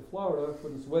fly to Florida for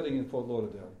this wedding in Fort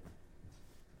Lauderdale.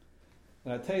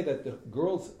 And I tell you that the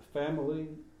girl's family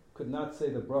could not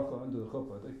say the bracha under the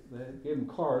chuppah. They gave them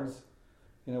cards,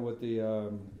 with the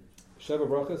Sheva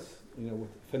brachas,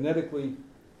 phonetically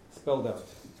spelled out.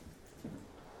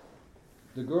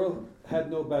 The girl had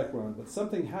no background, but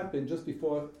something happened just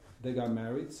before they got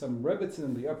married. Some Rebbitzin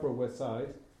in the Upper West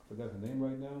Side, I forgot her name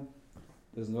right now.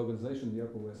 There's an organization in the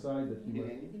Upper West Side that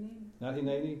not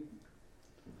Hineni.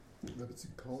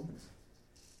 Rebbitzin Cohen?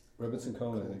 Rebbitzin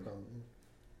Cohen, I think.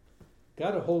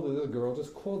 Got a hold of this girl,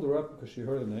 just called her up because she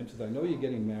heard the name, said, I know you're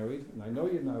getting married, and I know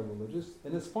you're not religious,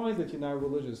 and it's fine that you're not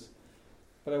religious,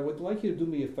 but I would like you to do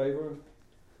me a favor.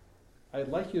 I'd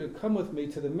like you to come with me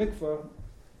to the mikveh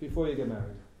before you get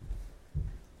married.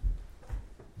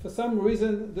 For some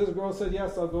reason, this girl said,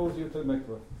 yes, I'll go with you to the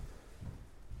mikveh.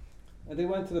 And they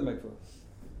went to the mikveh.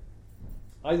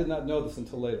 I did not know this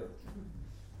until later.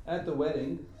 At the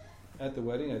wedding, I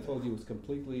told you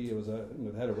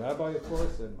it had a rabbi, of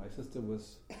course, and my sister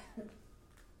was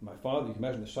my father. You can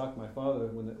imagine the shock my father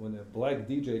when a black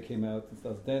DJ came out and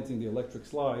starts dancing the electric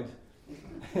slide.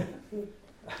 I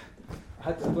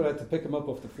had to pick him up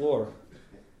off the floor.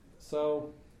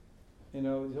 So, you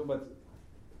talk about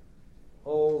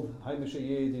old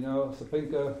Haimashayid,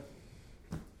 Sapinka.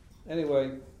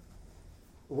 Anyway,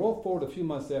 roll forward a few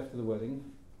months after the wedding.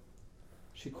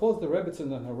 She calls the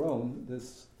Rebbitzin on her own,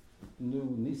 this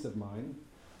new niece of mine,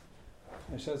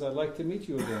 and she says, I'd like to meet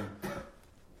you again.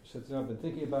 She says, I've been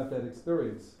thinking about that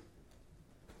experience.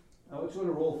 I want you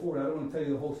to roll forward. I don't want to tell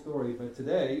you the whole story, but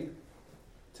today,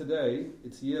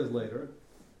 it's years later,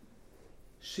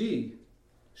 she,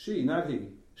 not he,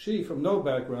 she from no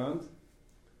background,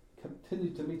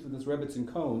 continued to meet with this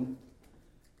Rebbetzin Cohen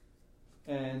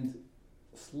and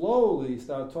slowly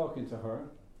started talking to her.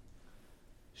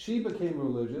 She became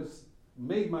religious,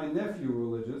 made my nephew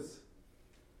religious.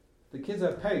 The kids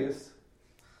have payas.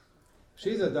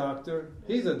 She's a doctor.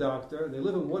 He's a doctor. They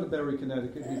live in Woodbury,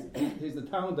 Connecticut. He's the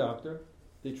town doctor.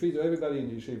 They treat everybody in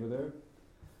the yeshiva there.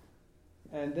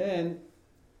 And then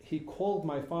he called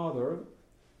my father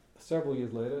several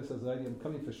years later. Says, I'm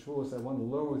coming for Shavuos. I want to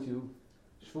learn with you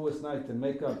Shavuos night to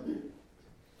make up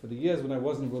for the years when I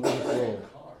wasn't religious at all.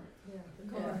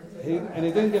 And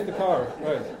he didn't get the car.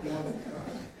 Right.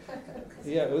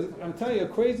 Yeah, I'm telling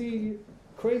you,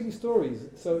 crazy stories.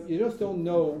 So you just don't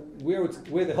know where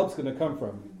the help's going to come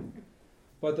from.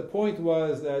 But the point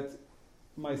was that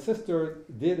my sister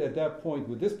did at that point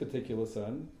with this particular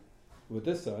son,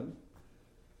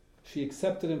 she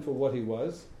accepted him for what he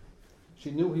was.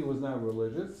 She knew he was not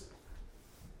religious.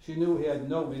 She knew he had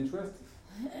no interest.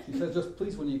 She said, just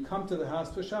please, when you come to the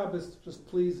house for Shabbos, just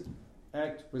please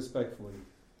act respectfully.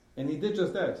 And he did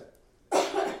just that.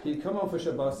 He'd come home for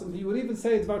Shabbos, and he would even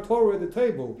say it's about Torah at the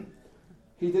table.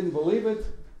 He didn't believe it.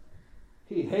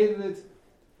 He hated it.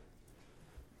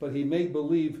 But he made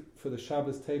believe for the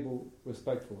Shabbos table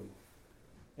respectfully.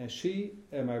 And she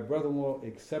and my brother-in-law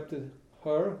accepted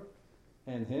her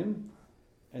and him.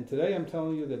 And today I'm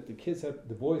telling you that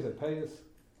the boys at Payas,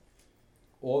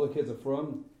 all the kids are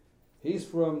from. He's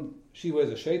from, she wears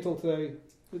a shaitel today.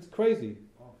 It's crazy.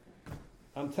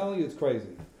 I'm telling you it's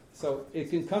crazy. So it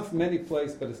can come from any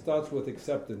place, but it starts with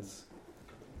acceptance.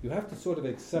 You have to sort of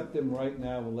accept them right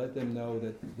now and let them know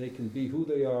that they can be who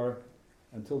they are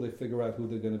until they figure out who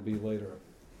they're going to be later.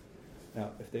 Now,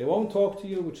 if they won't talk to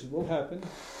you, which will happen,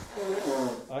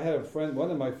 I had a friend, one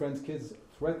of my friend's kids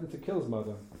threatened to kill his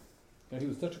mother. And he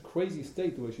was in such a crazy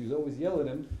state the way she was always yelling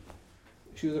at him,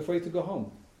 she was afraid to go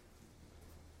home.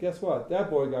 Guess what?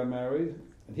 That boy got married,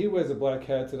 and he wears a black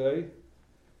hat today,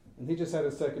 and he just had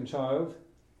a second child,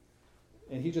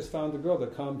 and he just found a girl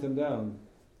that calmed him down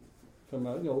from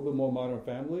a little bit more modern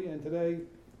family, and today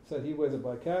said he wears a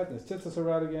black hat, and his tzitzis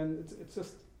are out again. It's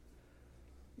just,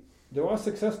 there are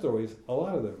success stories, a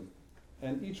lot of them,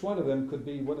 and each one of them could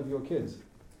be one of your kids.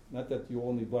 Not that you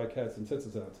all need black hats and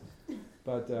tzitzis out,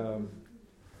 but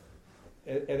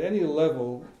at any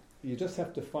level, you just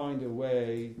have to find a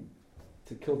way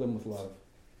to kill them with love.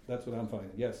 That's what I'm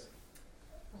finding. Yes?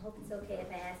 I hope it's okay if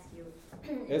I ask you,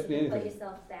 Ask if me you anything. put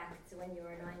yourself back to when you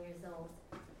were 9 years old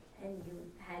and you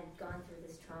had gone through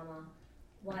this trauma,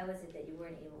 why was it that you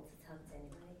weren't able to talk to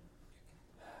anybody?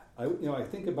 I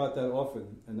think about that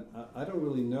often, and I don't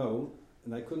really know,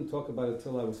 and I couldn't talk about it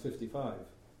till I was 55.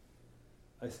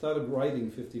 I started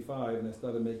writing 55, and I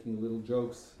started making little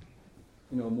jokes,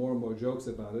 more and more jokes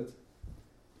about it.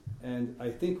 And I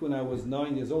think when I was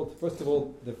 9 years old, first of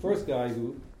all, the first guy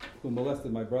who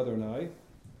molested my brother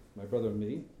and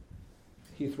me,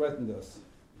 he threatened us.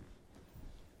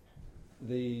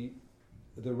 The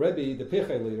Rebbe, the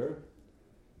Pichei leader,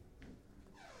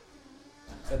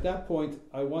 at that point,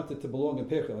 I wanted to belong in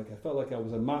Pichei. I felt like I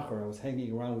was a macher. I was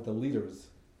hanging around with the leaders.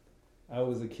 I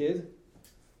was a kid,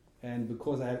 and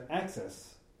because I had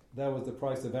access, that was the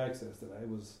price of access, that I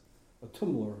was a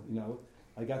tumler,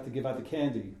 I got to give out the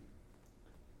candy.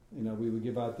 We would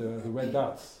give out the red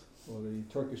dots, or the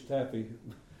Turkish taffy,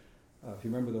 if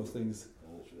you remember those things.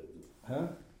 Huh?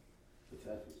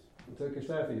 The Turkish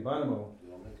taffy, Banamo.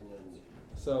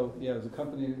 So, yeah, it was a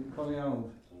company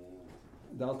owned.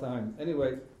 Daltheim.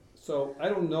 Anyway, so I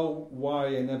don't know why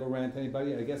I never ran to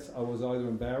anybody. I guess I was either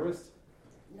embarrassed.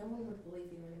 No one would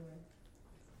believe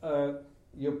you anyway.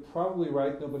 You're probably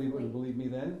right. Nobody would believe me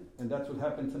then. And that's what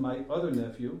happened to my other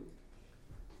nephew.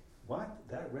 What?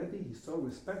 That Rebbe? He's so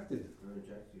respected.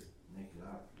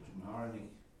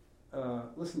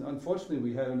 Listen, unfortunately,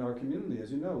 we had in our community,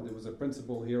 as you know, there was a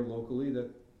principal here locally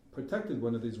that protected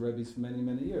one of these Rebbe's for many,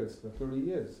 many years, for 30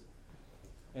 years.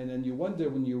 And then you wonder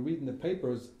when you read in the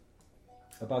papers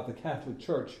about the Catholic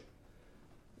Church,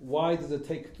 why does it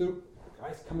take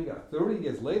guys coming out 30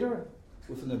 years later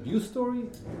with an abuse story?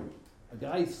 A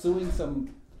guy suing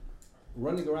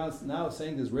running around now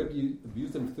saying this Rebbe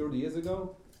abused him 30 years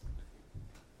ago?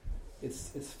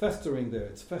 It's festering there.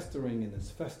 It's festering and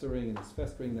it's festering and it's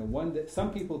festering. Now one day,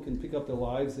 some people can pick up their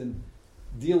lives and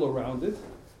deal around it,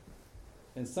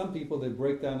 and some people, they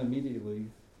break down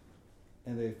immediately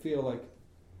and they feel like,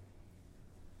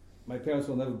 my parents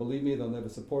will never believe me, they'll never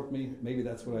support me, maybe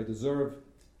that's what I deserve,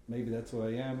 maybe that's what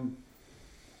I am.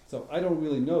 So I don't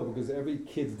really know because every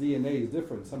kid's DNA is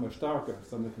different. Some are starker,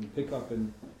 some can pick up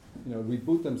and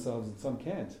reboot themselves, and some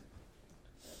can't.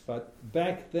 But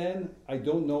back then, I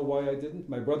don't know why I didn't.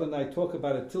 My brother and I talk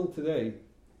about it till today,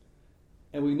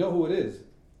 and we know who it is,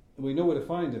 and we know where to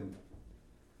find him.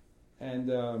 And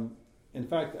in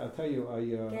fact, I'll tell you,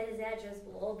 Get his address.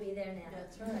 We'll all be there now.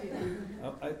 That's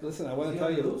right. listen. I want to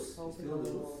tell you. Loose?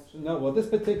 No, well, this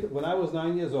particular when I was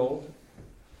 9 years old,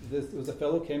 there was a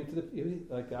fellow came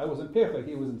to I was in Pircha,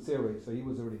 he was in Syria, so he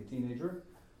was already a teenager.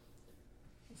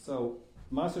 So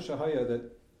Master Shahaya,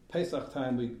 that Pesach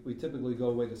time we typically go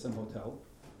away to some hotel,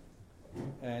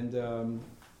 and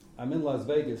I'm in Las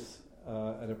Vegas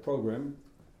at a program,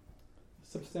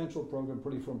 substantial program,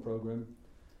 pretty firm program,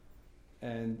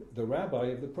 and the rabbi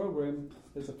of the program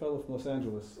is a fellow from Los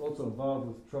Angeles, also involved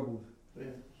with troubled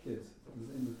kids. His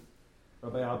name is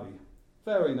Rabbi Abi,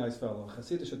 very nice fellow,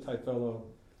 Hasidic type fellow,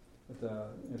 with a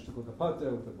shtickle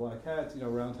kapata, with a black hat,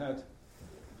 round hat.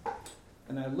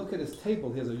 And I look at his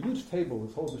table. He has a huge table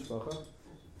with whole mishpacha.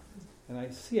 And I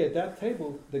see at that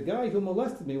table the guy who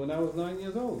molested me when I was 9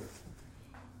 years old.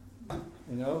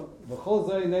 V'chol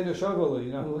zeh neina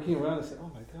shavali. I'm looking around and say,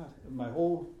 oh my God, my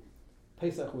whole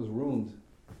Pesach was ruined.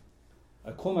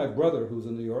 I call my brother who's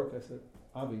in New York. I said,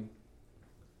 Avi,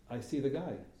 I see the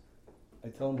guy. I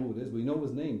tell him who it is. We know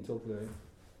his name till today.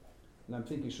 And I'm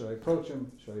thinking, should I approach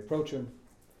him? Should I approach him?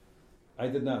 I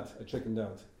did not. I chickened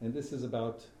out. And this is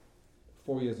about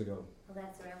 4 years ago. Well,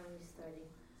 that's around when you started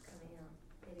coming out.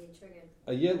 Maybe it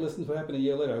triggered. Listen to what happened a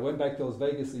year later. I went back to Las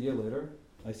Vegas a year later.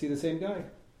 I see the same guy.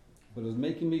 But it was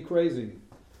making me crazy.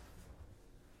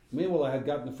 Meanwhile, I had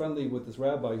gotten friendly with this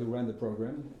rabbi who ran the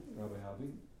program, Rabbi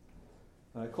Avi.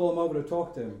 And I call him over to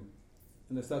talk to him.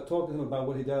 And I start talking to him about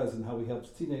what he does and how he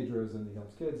helps teenagers and he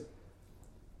helps kids.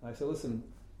 And I said, listen,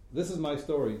 this is my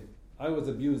story. I was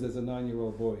abused as a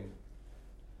 9-year-old boy.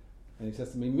 And he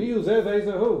says to me, Miu zev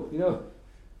ezehu.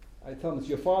 I tell him, it's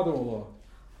your father-in-law.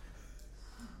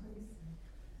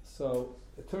 So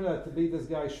it turned out to be this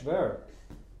guy Shver.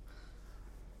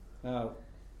 Now,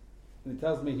 he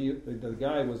tells me the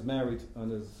guy was married on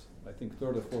his, I think,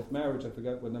 third or fourth marriage. I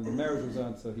forgot what number marriage was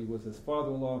on, so he was his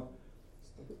father-in-law,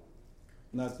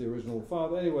 not the original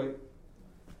father. Anyway,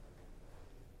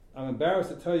 I'm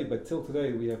embarrassed to tell you, but till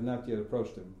today we have not yet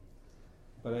approached him.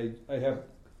 But I have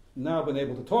now been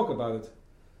able to talk about it.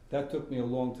 That took me a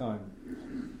long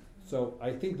time. So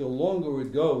I think the longer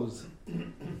it goes,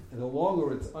 and the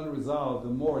longer it's unresolved, the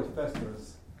more it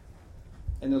festers.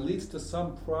 And it leads to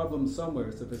some problem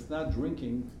somewhere. So if it's not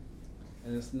drinking,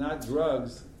 and it's not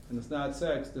drugs, and it's not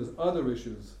sex, there's other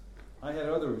issues. I had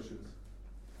other issues.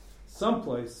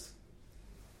 Someplace,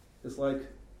 it's like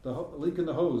the leak in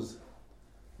the hose.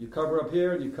 You cover up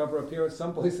here, and you cover up here.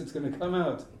 Someplace it's going to come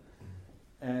out.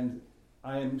 And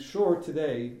I am sure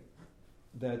today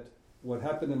that what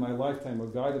happened in my lifetime, or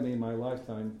guided me in my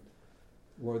lifetime,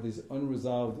 were these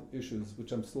unresolved issues,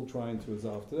 which I'm still trying to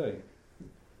resolve today.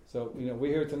 So, we're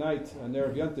here tonight on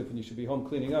Erev Yontif, and you should be home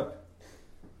cleaning up.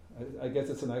 I guess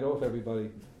it's a night off,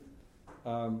 everybody.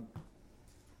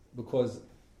 Because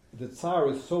the tsar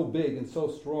is so big and so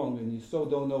strong, and you so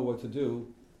don't know what to do.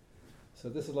 So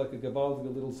this is like a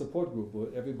Gavaldic little support group where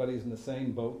everybody's in the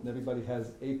same boat, and everybody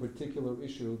has a particular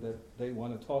issue that they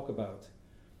want to talk about.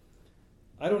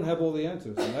 I don't have all the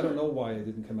answers, and I don't know why I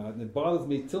didn't come out. And it bothers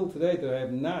me till today that I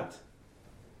have not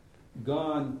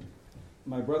gone,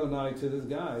 my brother and I, to this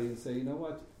guy and say, you know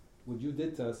what you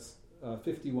did to us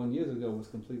 51 years ago was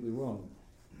completely wrong.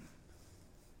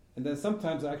 And then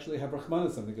sometimes I actually have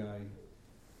Rahmanas on the guy.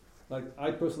 Like,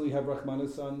 I personally have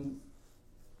Rahmanas on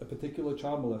a particular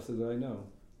child molester that I know,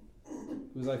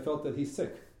 because I felt that he's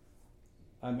sick.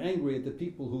 I'm angry at the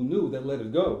people who knew that let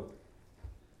it go.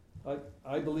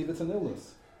 I believe it's an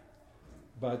illness.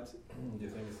 But do you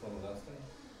think it's long lasting?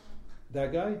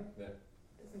 That guy? Yeah.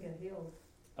 Doesn't get healed.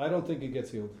 I don't think it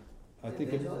gets healed. I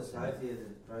think in society at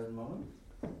the present moment?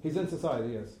 He's in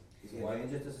society, yes. Is he a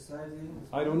danger to society?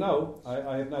 I don't know.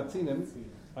 I have not seen him.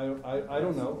 I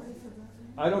don't know.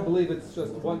 I don't believe it's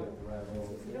just one.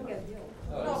 You don't get healed.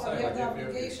 No, but you have the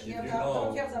obligation. You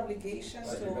don't have the obligation to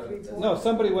report. No,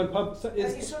 somebody went public. But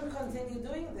you shouldn't continue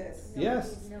doing this.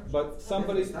 Yes, but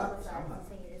somebody.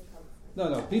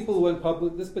 No. People went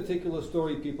public. This particular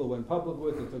story, people went public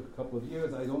with. It took a couple of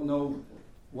years. I don't know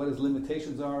what his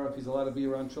limitations are, if he's allowed to be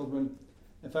around children.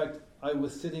 In fact, I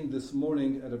was sitting this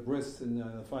morning at a bris in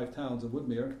 5 Towns in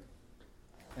Woodmere,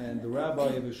 and the rabbi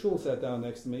of his shul sat down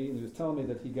next to me, and he was telling me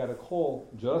that he got a call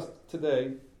just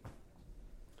today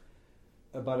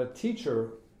about a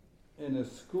teacher in a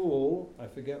school, I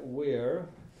forget where,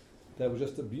 that was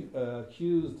just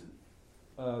accused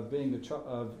of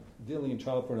dealing in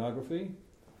child pornography.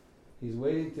 He's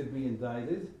waiting to be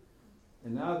indicted.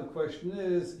 And now the question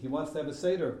is, he wants to have a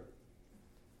Seder.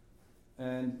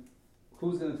 And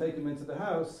who's going to take him into the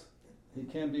house? He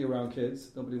can't be around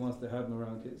kids. Nobody wants to have him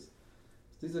around kids.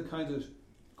 So these are kinds of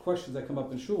questions that come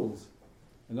up in shuls.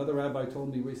 Another rabbi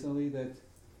told me recently that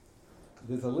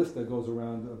there's a list that goes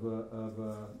around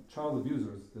of child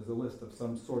abusers. There's a list of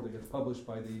some sort that gets published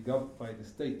by the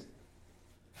state.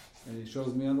 And he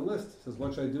shows me on the list. He says,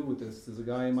 what should I do with this? There's a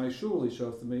guy in my shul, he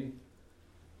shows to me,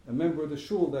 a member of the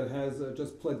shul that has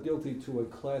just pled guilty to a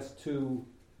class 2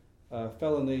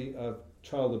 felony of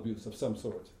child abuse of some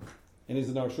sort. And he's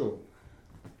in our shul.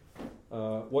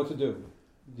 What to do?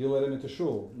 Do you let him into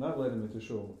shul? Not let him into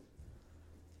shul.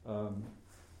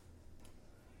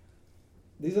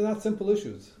 These are not simple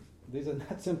issues. These are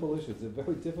not simple issues. They're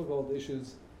very difficult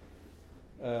issues.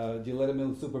 Do you let him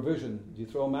in supervision? Do you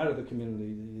throw him out of the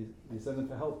community? Do you send him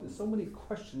for help? There's so many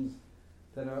questions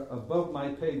that are above my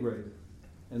pay grade.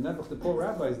 And the poor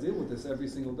rabbis deal with this every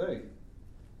single day.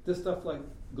 This stuff like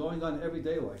going on every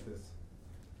day like this.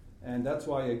 And that's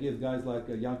why I give guys like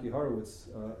Yanki Horowitz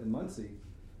in Muncie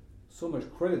so much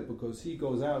credit, because he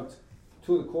goes out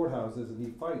to the courthouses and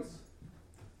he fights,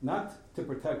 not to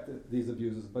protect these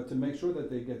abusers, but to make sure that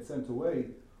they get sent away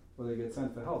or they get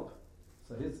sent for help.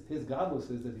 So his godless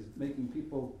is that he's making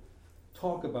people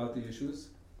talk about the issues,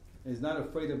 and he's not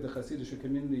afraid of the Hasidic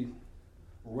community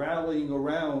rallying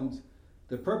around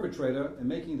the perpetrator and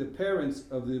making the parents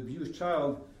of the abused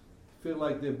child feel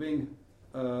like they're being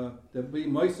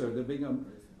meiser.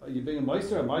 Are you being a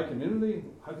meiser in my community?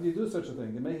 How can you do such a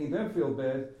thing? They're making them feel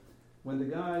bad when the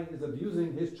guy is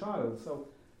abusing his child. So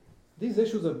these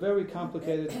issues are very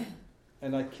complicated,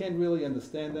 and I can't really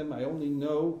understand them. I only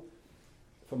know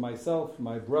for myself, for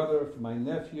my brother, for my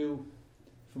nephew,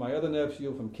 for my other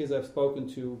nephew, from kids I've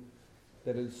spoken to,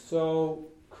 that it's so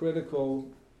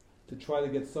critical to try to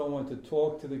get someone to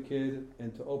talk to the kid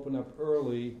and to open up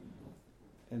early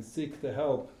and seek the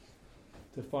help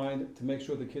to make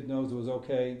sure the kid knows it was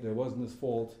okay, there wasn't his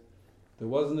fault, there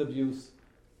wasn't abuse,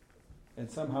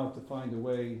 and somehow to find a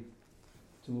way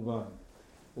to move on.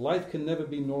 Life can never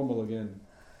be normal again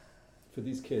for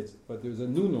these kids, but there's a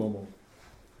new normal.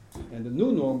 And the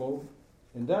new normal,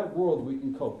 in that world we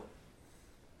can cope.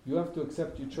 You have to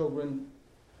accept your children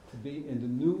to be in the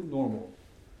new normal.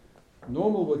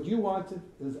 Normal, what you wanted,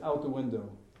 is out the window.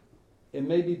 It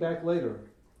may be back later.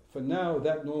 For now,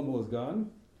 that normal is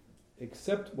gone.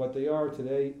 Accept what they are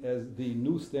today as the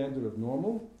new standard of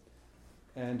normal,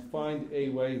 and find a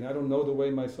way. And I don't know the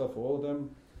way myself for all of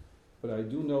them, but I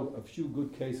do know a few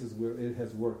good cases where it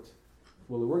has worked.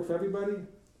 Will it work for everybody?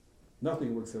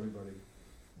 Nothing works for everybody.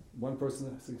 One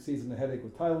person succeeds in a headache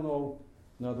with Tylenol,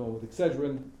 another one with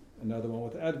Excedrin, another one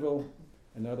with Advil,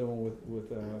 another one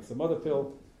with some other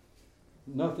pill.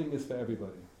 Nothing is for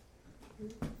everybody.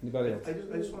 Anybody else? I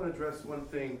just want to address one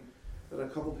thing that a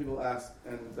couple people asked,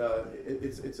 and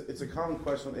it's a common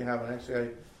question that they have, and actually I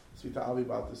speak to Avi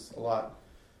about this a lot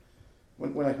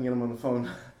when I can get him on the phone.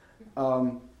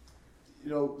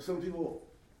 Some people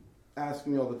ask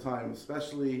me all the time,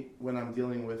 especially when I'm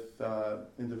dealing with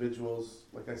individuals.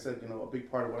 Like I said, a big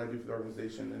part of what I do for the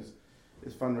organization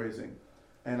is fundraising.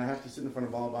 And I have to sit in front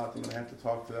of all about them, and I have to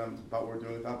talk to them about what we're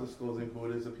doing without disclosing who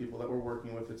it is, the people that we're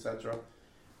working with, etc.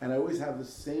 And I always have the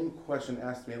same question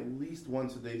asked me at least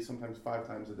once a day, sometimes 5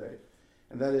 times a day.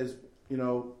 And that is,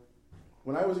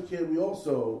 when I was a kid, we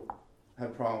also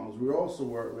had problems. We also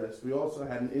were at risk. We also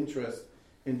had an interest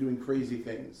in doing crazy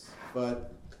things.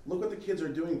 But look what the kids are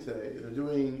doing today. They're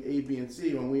doing A, B, and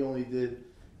C when we only did,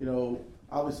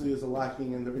 obviously there's a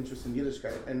lacking in their interest in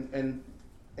Yiddishkeit. And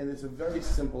it's a very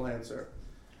simple answer.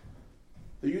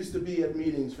 There used to be at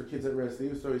meetings for kids at risk, they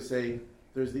used to always say,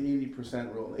 there's the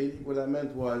 80% rule. What that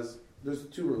meant was, there's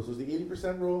 2 rules. There's the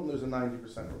 80% rule and there's a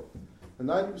 90% rule. The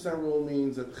 90% rule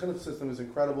means that the chinuch system is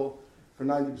incredible for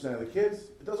 90% of the kids.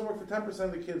 It doesn't work for 10%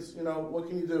 of the kids. What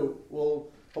can you do? We'll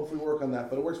hopefully work on that.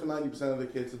 But it works for 90% of the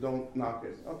kids, so don't knock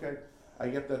it. Okay, I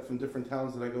get that from different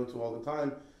towns that I go to all the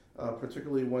time,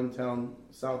 particularly one town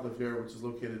south of here, which is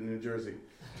located in New Jersey.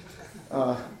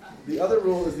 The other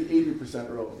rule is the 80%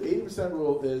 rule. The 80%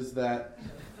 rule is that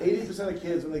 80% of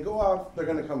kids, when they go off, they're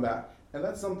going to come back. And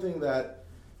that's something that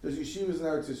there's yeshivas in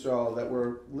Eretz Yisrael that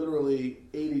were literally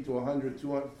 80 to 100,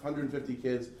 150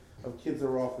 kids of kids that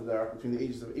were off of there between the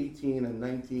ages of 18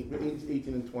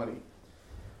 and 20.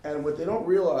 And what they don't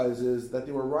realize is that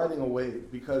they were riding a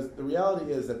wave, because the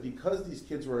reality is that because these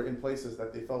kids were in places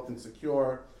that they felt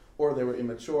insecure or they were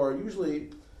immature,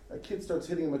 usually a kid starts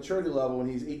hitting a maturity level when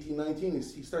he's 18, 19,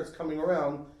 he starts coming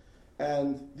around,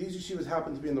 And these yeshivas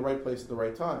happen to be in the right place at the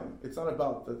right time. It's not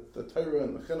about the Torah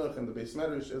and the Chinuch and the Beis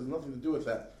Medrash. It has nothing to do with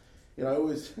that. You know, I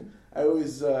always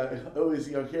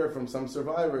hear from some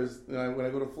survivors when I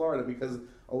go to Florida, because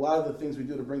a lot of the things we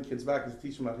do to bring kids back is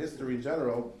teach them about history in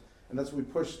general, and that's what we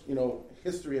push.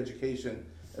 History education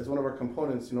as one of our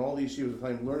components. All the yeshivas are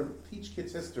trying to teach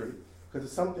kids history, because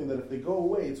it's something that if they go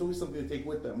away, it's always something to take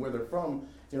with them, where they're from,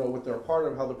 what they're a part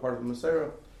of, how they're part of the Messiah.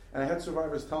 And I had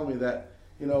survivors tell me that,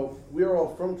 we're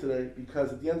all from today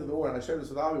because at the end of the war, and I shared this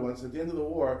with Avi once, at the end of the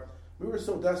war, we were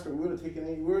so desperate, we were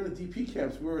in the DP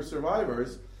camps, we were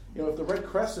survivors. If the Red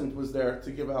Crescent was there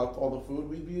to give out all the food,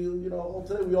 we'd be,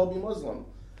 today we'd all be Muslim.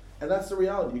 And that's the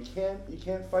reality. You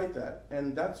can't fight that.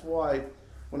 And that's why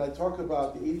when I talk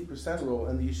about the 80% rule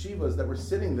and the yeshivas that were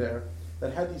sitting there,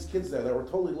 that had these kids there that were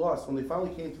totally lost, when they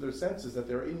finally came to their senses that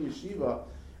they were in yeshiva,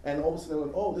 and all of a sudden they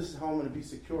went, oh, this is how I'm going to be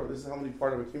secure, this is how I'm going to be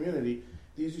part of a community.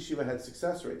 These yeshiva had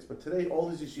success rates. But today, all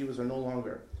these yeshivas are no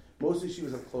longer. Most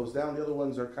yeshivas have closed down. The other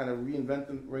ones are kind of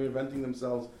reinventing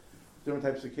themselves, different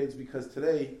types of kids, because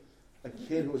today, a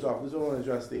kid who was off, this is what I want to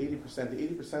address, the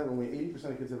 80%, when 80%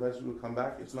 of kids eventually will come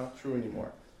back, it's not true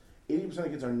anymore. 80%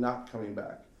 of kids are not coming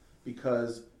back,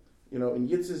 because, in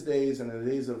Yitz's days and in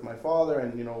the days of my father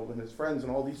and, and his friends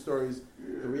and all these stories,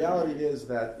 the reality is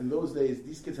that in those days,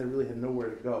 these kids really had nowhere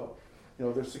to go.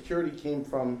 Their security came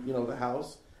from, the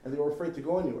house, and they were afraid to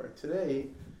go anywhere. Today,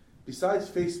 besides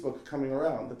Facebook coming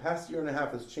around, the past year and a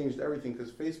half has changed everything, because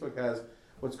Facebook has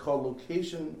what's called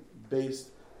location-based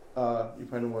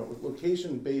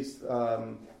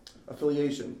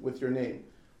affiliation with your name.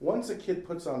 Once a kid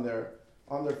puts on their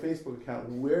Facebook account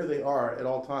where they are at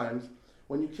all times,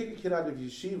 when you kick a kid out of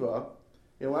yeshiva,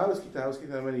 when I was kicked out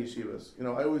of many yeshivas.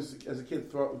 I always, as a kid,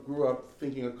 grew up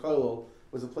thinking a kollel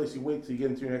was a place you wait till you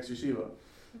get into your next yeshiva.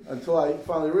 Until I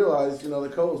finally realized, the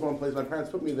kollel was one place. My parents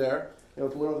put me there, to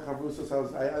learn the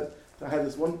chavrusas. I had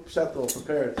this one shtetl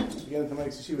prepared to get into my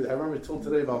next yeshiva. I remember till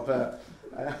today about that.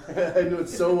 I knew it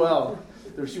so well.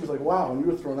 She was like, wow, and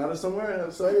you were thrown out of somewhere?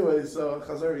 So anyways,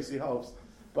 Chazar Yisi helps.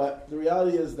 But the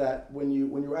reality is that when you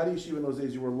were at yeshiva in those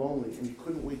days, you were lonely, and you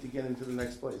couldn't wait to get into the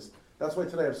next place. That's why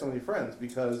today I have so many friends,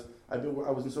 because I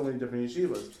was in so many different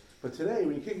yeshivas. But today,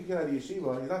 when you kick a kid out of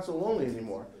yeshiva, he's not so lonely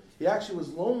anymore. He actually was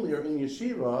lonelier in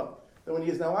yeshiva than when he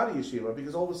is now out of yeshiva,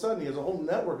 because all of a sudden he has a whole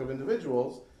network of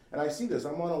individuals, and I see this.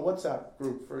 I'm on a WhatsApp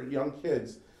group for young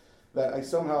kids that I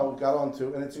somehow got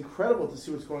onto, and it's incredible to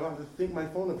see what's going on. To think my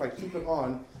phone, if I keep it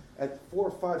on at 4,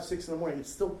 5, 6 in the morning,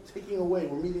 it's still ticking away.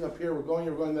 We're meeting up here, we're going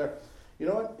here, we're going there. You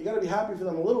know what? You got to be happy for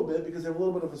them a little bit, because they have a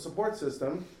little bit of a support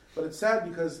system. But it's sad,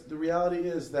 because the reality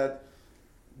is that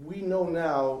we know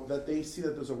now that they see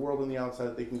that there's a world on the outside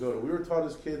that they can go to. We were taught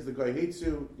as kids, the guy hates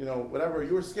you, whatever.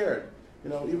 You were scared.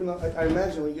 Even though I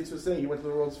imagine when you get to a city, you went to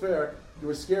the World's Fair, you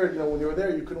were scared. When you were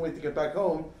there, you couldn't wait to get back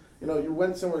home. You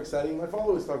went somewhere exciting. My father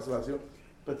always talks about it.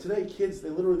 But today, kids, they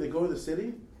go to the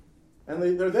city, and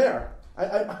they're there.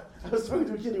 I was talking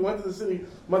to a kid. He went to the city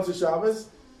Motzei Shabbos.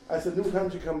 I said, what time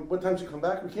did you come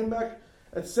back? We came back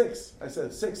at 6. I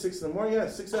said, 6 in the morning? Yeah,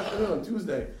 6 afternoon on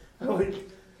Tuesday. I'm like,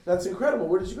 that's incredible.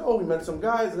 Where did you go? Oh, we met some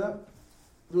guys. And there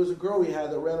was a girl we had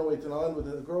that ran away to Nalanda. With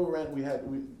the girl that we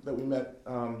met,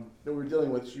 that we were dealing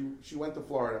with. She went to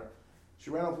Florida. She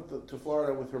ran off to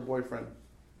Florida with her boyfriend.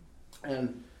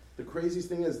 And the craziest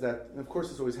thing is that, and of course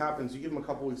this always happens, you give them a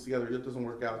couple weeks together, it doesn't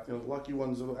work out. The lucky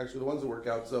ones are actually the ones that work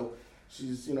out. So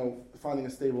she's, finding a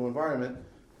stable environment.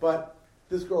 But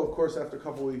this girl, of course, after a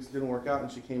couple weeks, didn't work out,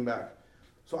 and she came back.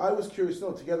 So I was curious to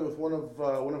know, together with one of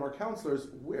our counselors,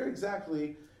 where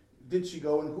exactly did she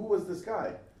go, and who was this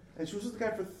guy? And she was with the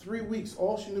guy for 3 weeks.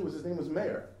 All she knew was his name was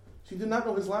Meir. She did not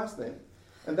know his last name.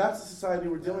 And that's the society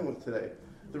we're dealing with today.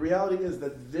 The reality is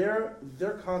that their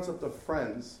concept of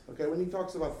friends, okay, when he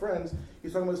talks about friends,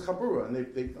 he's talking about his chabura, and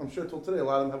they I'm sure till today a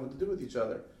lot of them have what to do with each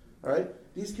other. All right?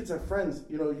 These kids have friends.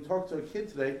 You talk to a kid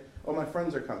today, oh, my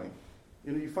friends are coming.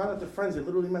 You find out the friends, they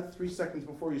literally met 3 seconds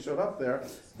before you showed up there,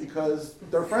 because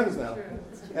they're friends now.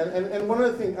 And one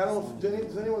other thing, I don't know,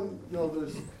 does anyone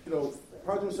there's,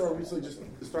 Project Masar recently just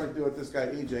started to do with this guy,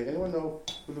 AJ. Anyone know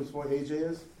who this boy AJ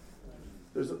is?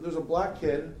 There's a black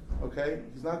kid, okay?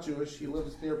 He's not Jewish. He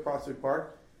lives near Prospect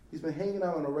Park. He's been hanging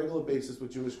out on a regular basis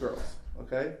with Jewish girls,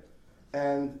 okay?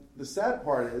 And the sad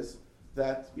part is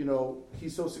that,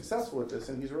 he's so successful at this,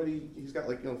 and he's got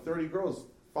 30 girls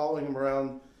following him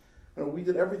around. We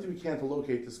did everything we can to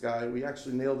locate this guy. We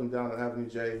actually nailed him down on Avenue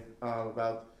J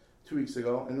about 2 weeks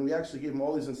ago, and we actually gave him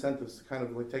all these incentives to kind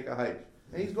of take a hike.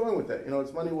 And he's going with it.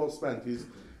 It's money well spent. He's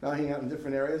now hanging out in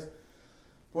different areas.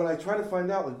 When I try to find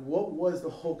out, what was the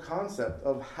whole concept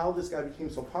of how this guy became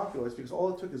so popular, it's because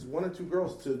all it took is 1 or 2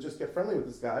 girls to just get friendly with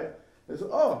this guy. They say,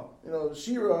 oh,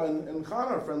 Shira and Khan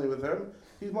are friendly with him.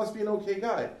 He must be an okay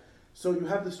guy. So you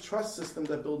have this trust system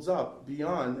that builds up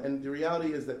beyond, and the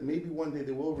reality is that maybe one day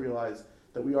they will realize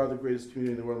that we are the greatest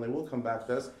community in the world and they will come back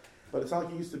to us. But it's not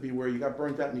like it used to be where you got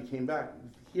burnt out and you came back.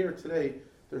 Here today,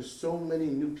 there's so many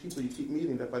new people you keep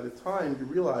meeting that by the time you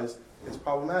realize it's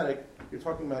problematic, you're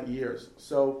talking about years.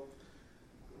 So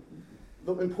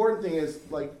the important thing is,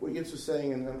 like what Yitz was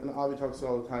saying, and Avi talks about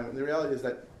all the time, and the reality is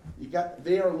that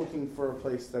they are looking for a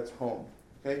place that's home.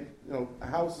 Okay? A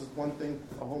house is one thing,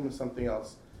 a home is something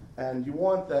else. And you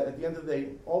want that at the end of the day,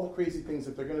 all the crazy things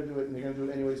that they're going to do it, and they're going to do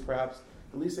it anyways perhaps,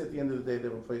 at least at the end of the day they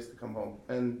have a place to come home.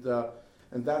 And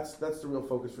that's the real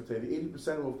focus for today. The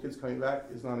 80% of kids coming back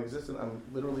is non-existent. I'm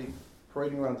literally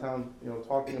parading around town,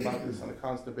 talking about this on a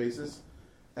constant basis.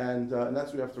 And that's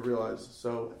what we have to realize.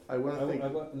 So I want to think... I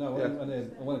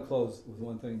want to close with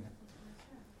one thing.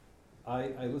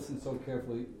 I listened so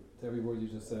carefully to every word you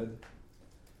just said.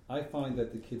 I find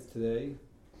that the kids today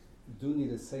do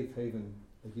need a safe haven.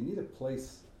 Like you need a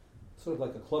place, sort of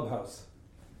like a clubhouse,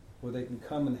 where they can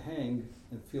come and hang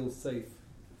and feel safe.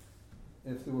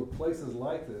 And if there were places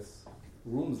like this,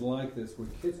 rooms like this, where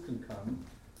kids can come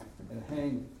and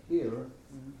hang here,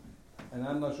 and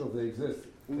I'm not sure if they exist.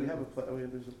 We have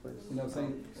there's a place. You know what I'm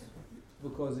saying?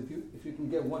 Because if you can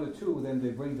get one or two, then they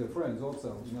bring their friends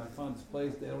also. I found this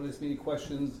place, they don't ask me any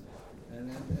questions,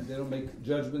 and they don't make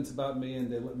judgments about me,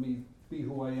 and they let me be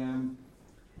who I am.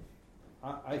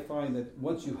 I find that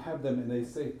once you have them in a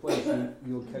safe place,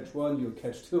 you'll catch one, you'll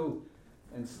catch two,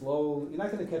 and slow. You're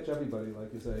not going to catch everybody,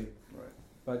 like you say. Right.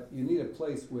 But you need a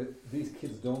place where these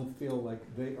kids don't feel like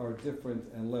they are different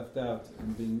and left out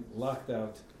and being locked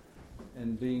out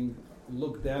and being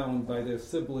looked down by their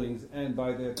siblings and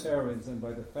by their parents and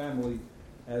by the family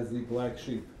as the black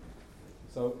sheep.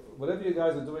 So whatever you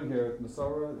guys are doing here at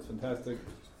Masorah, it's fantastic.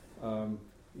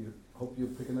 Hope you're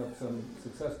picking up some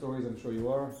success stories. I'm sure you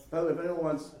are. By the way, if anyone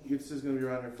wants, Yitz is going to be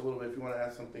around here for a little bit. If you want to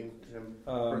ask something to him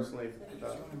personally. I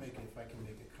just want to make, if I can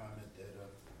make a comment, that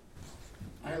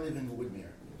I live in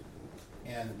Woodmere.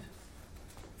 And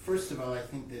first of all, I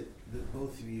think that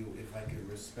both of you, if I could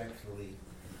respectfully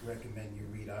recommend you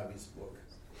read Avi's book,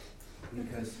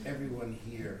 because everyone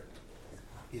here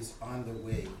is on the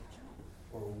way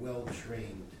or well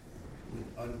trained with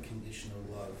unconditional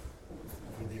love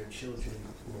for their children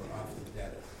who are off the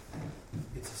data.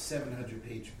 It's a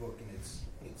 700-page book, and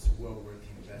it's well worth the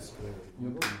investment.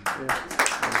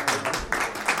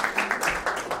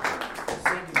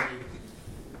 Secondly,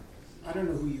 I don't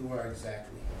know who you are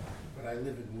exactly, but I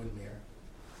live in Woodmere,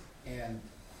 and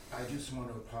I just want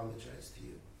to apologize to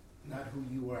you. Not who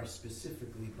you are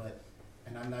specifically,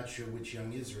 and I'm not sure which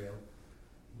Young Israel,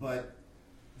 but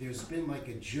there's been like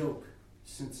a joke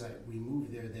since we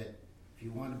moved there that if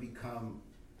you want to become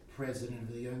president of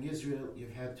the Young Israel,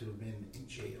 you've had to have been in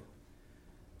jail.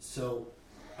 So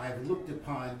I've looked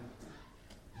upon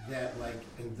that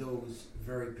and those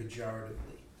very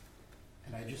pejoratively.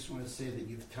 And I just want to say that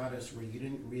you've taught us where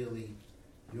you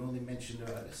only mentioned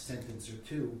about a sentence or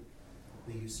two,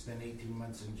 that you spent 18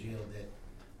 months in jail, that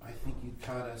I think you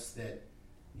taught us that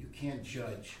you can't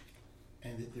judge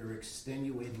and that there are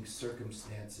extenuating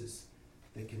circumstances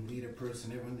that can lead a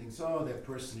person. Everyone thinks, oh, that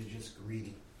person is just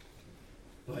greedy.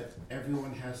 But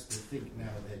everyone has to think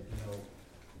now that,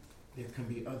 there can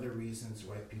be other reasons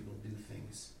why people do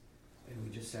things. And we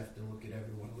just have to look at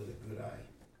everyone with a good eye.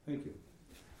 Thank you.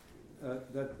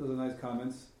 Those are nice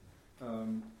comments.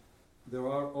 There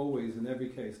are always, in every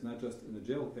case, not just in a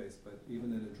jail case, but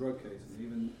even in a drug case, and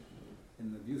even in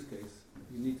an abuse case,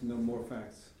 you need to know more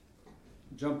facts.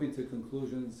 Jumping to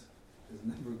conclusions is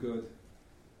never good.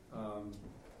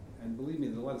 And believe me,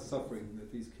 there's a lot of suffering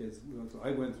that these kids go through.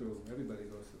 I went through, everybody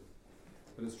goes through.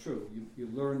 But it's true. You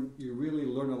really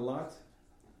learn a lot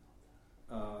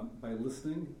by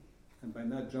listening and by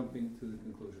not jumping to the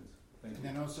conclusions. Thank you.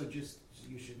 And then also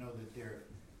you should know that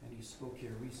and you spoke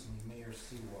here recently, Mayor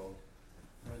Seawald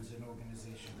runs an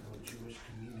organization called Jewish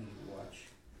Community Watch,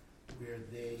 where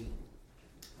they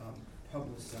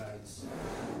publicize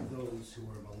those who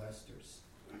are molesters.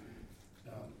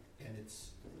 And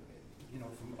it's,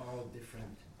 from all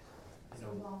different,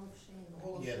 Wall of shame.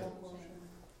 Yeah.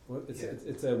 Well,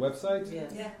 it's a website?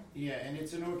 Yeah. Yeah, and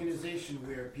it's an organization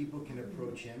where people can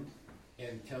approach him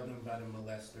and tell them about a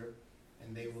molester,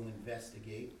 and they will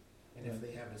investigate. And if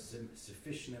they have a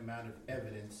sufficient amount of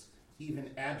evidence,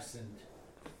 even absent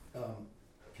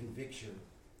conviction,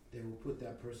 they will put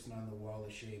that person on the wall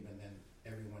of shame, and then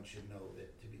everyone should know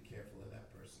that to be careful of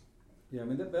that person. Yeah, I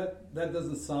mean, that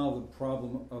doesn't solve the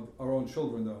problem of our own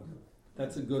children, though.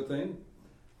 That's a good thing.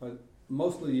 But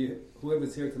mostly,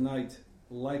 whoever's here tonight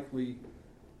likely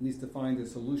needs to find a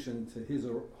solution to his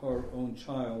or her own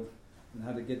child and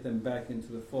how to get them back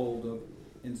into the fold of,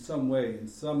 in some way, in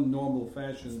some normal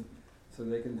fashion, so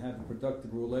they can have a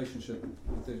productive relationship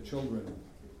with their children.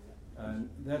 And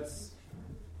that's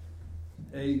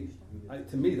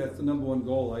to me, that's the number one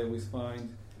goal I always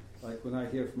find. Like when I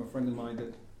hear from a friend of mine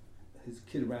that his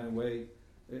kid ran away,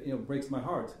 it breaks my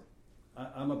heart.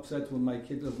 I'm upset when my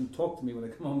kid doesn't talk to me when I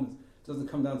come home, doesn't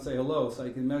come down and say hello. So I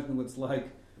can imagine what it's like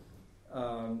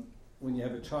when you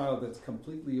have a child that's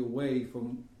completely away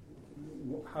from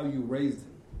how you raised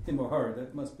him or her.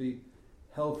 That must be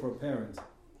hell for a parent.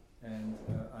 And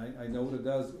I know what it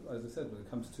does, as I said, when it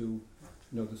comes to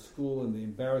the school and the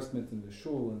embarrassment and the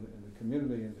shul and the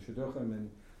community and the shidduchim and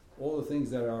all the things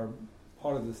that are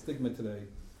part of the stigma today,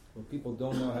 where people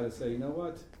don't know how to say, you know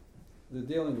what, they're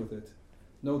dealing with it.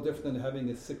 No different than having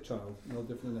a sick child, no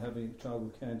different than having a child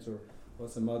with cancer or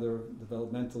some other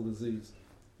developmental disease.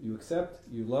 You accept,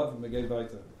 you love, and megay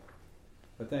weiter.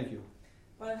 But thank you.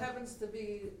 Well, it happens to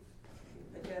be,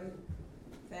 again,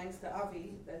 thanks to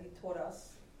Avi that he taught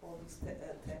us all these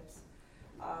tips.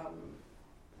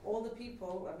 All the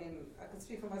people, I mean, I can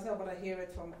speak for myself, but I hear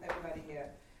it from everybody here.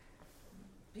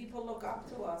 People look up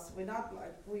to us. We're not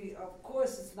like, of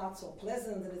course, it's not so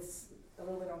pleasant and it's a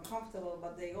little bit uncomfortable,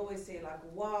 but they always say like,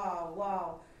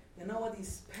 wow, you know what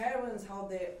these parents, how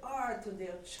they are to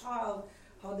their child,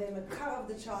 how they make care of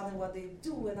the child and what they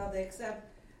do and how they accept.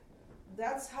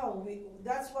 That's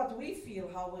what we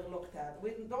feel, how we're looked at.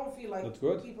 We don't feel like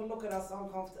people look at us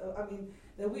uncomfortable. I mean,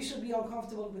 that we should be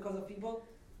uncomfortable because of people.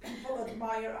 People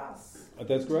admire us.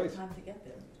 That's great. Time to get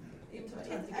there.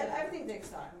 Everything takes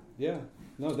time. Yeah,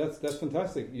 no, that's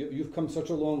fantastic. You've come such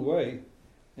a long way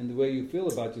in the way you feel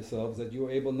about yourselves that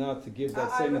you're able now to give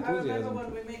that same enthusiasm. I remember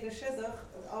when we made the shidduch,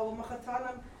 our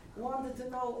machatanim wanted to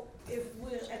know if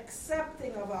we're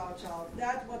accepting of our child.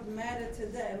 That's what mattered to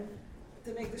them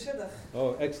to make the shidduch.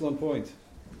 Oh, excellent point.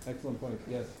 Excellent point,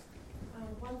 yes.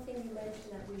 One thing you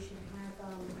mentioned that we should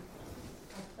have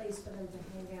a place for them to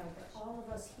hang out, but all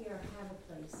of us here have a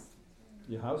place.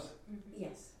 Your house? Mm-hmm.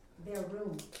 Yes, their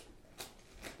room.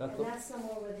 That's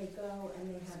somewhere where they go and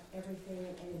they have everything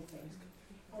and anything.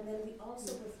 And then we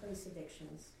also replace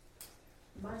addictions.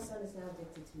 My son is now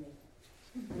addicted to me.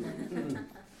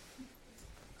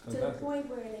 To the point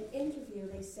where in an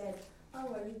interview they said,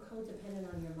 "Oh, are you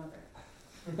codependent on your mother?"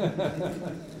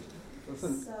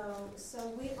 So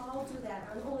we all do that.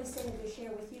 I'm only saying to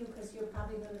share with you because you're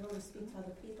probably going to go to speak to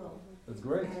other people. That's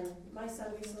great. And my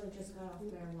son recently just got off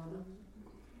marijuana.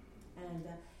 And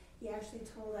he actually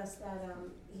told us that,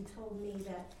 he told me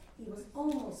that he was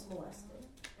almost molested.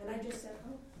 And I just said,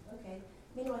 oh, okay.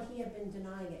 Meanwhile, he had been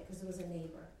denying it because it was a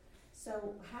neighbor.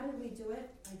 So how did we do it?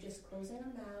 By just closing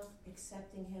our mouth,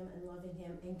 accepting him and loving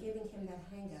him and giving him that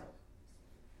hangout.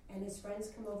 And his friends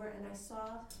come over and I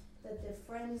saw that the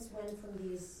friends went from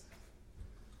these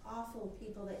awful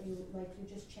people that you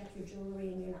just check your jewelry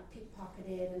and you're not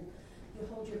pickpocketed and you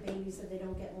hold your baby so they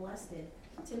don't get molested,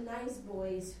 to nice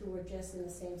boys who were just in the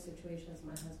same situation as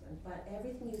my husband. But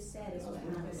everything you said is what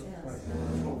Abba says.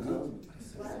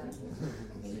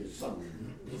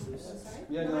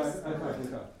 Yeah, no, I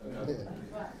pick up.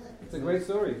 It's a great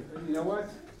story. You know what?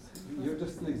 You're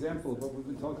just an example of what we've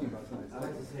been talking about tonight. I'd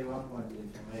like to say one point,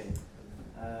 if I may.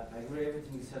 I agree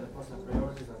everything you said. Of course, the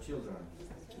priorities are children.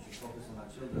 We should focus on our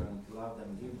children, love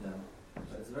them, give them.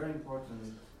 But it's very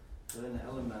important to an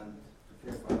element to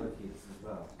care for other kids as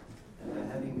well. And by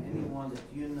having anyone that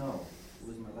you know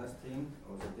who is molesting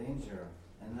or is a danger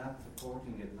and not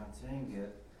supporting it, not saying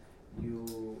it,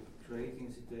 you creating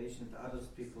a situation that other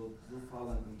people do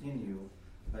follow and continue.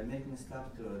 By making a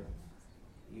stop to it,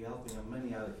 you're helping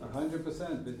many other kids.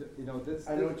 100%. But that's.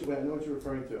 I know what you're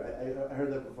referring to. I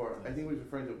heard that before. I think we were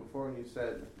referring to it before, and you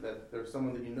said that there's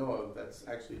someone that you know of that's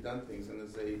actually done things, and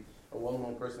is a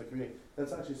well-known person in the community.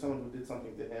 That's actually someone who did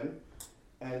something to him,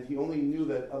 and he only knew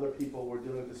that other people were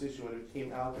dealing with this issue when it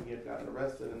came out and he had gotten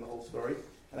arrested and the whole story.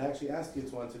 And I actually asked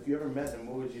kids once, if you ever met him,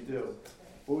 what would you do?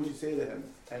 What would you say to him?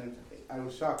 And I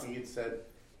was shocked, and he'd said,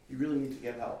 "You really need to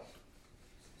get help."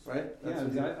 Right?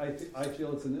 I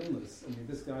feel it's an illness. I mean,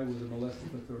 this guy was molested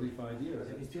for 35 years.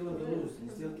 He's still abused.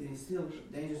 He's still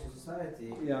dangerous to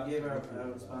society. Yeah. He gave our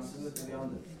responsibility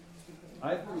beyond it.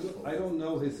 I don't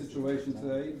know his situation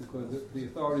today because the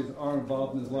authorities are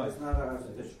involved in his life. It's not our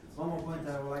situation. One more point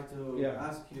I would like to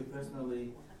ask you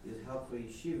personally is help for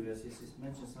yeshivas. He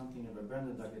mentioned something of a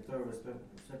branded Torah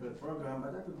separate program,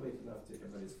 but that would wait till after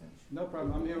everybody's finished. No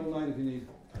problem. I'm here all night if you need.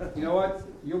 You know what?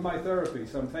 You're my therapy,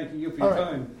 so I'm thanking you for your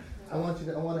time. I want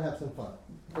to have some fun.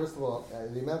 First of all,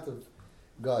 the amount of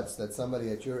guts that somebody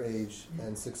at your age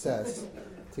and success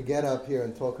to get up here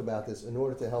and talk about this in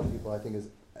order to help people, I think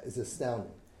is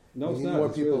astounding. No, we it's need not. more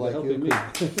It's people really like helping you. me.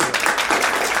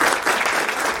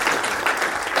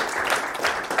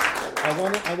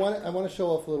 I want to show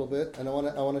off a little bit, and I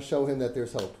want to show him that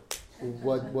there's hope.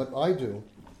 What I do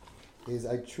is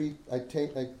I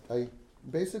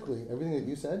basically everything that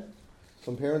you said.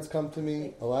 When parents come to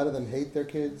me, a lot of them hate their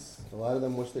kids. A lot of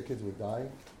them wish their kids would die.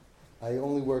 I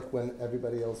only work when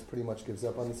everybody else pretty much gives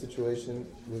up on the situation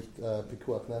with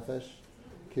Pikuach Nefesh,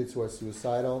 kids who are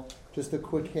suicidal. Just a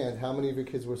quick hand, how many of your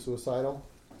kids were suicidal?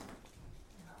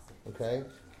 Okay.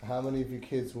 How many of your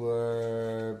kids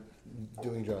were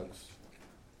doing drugs?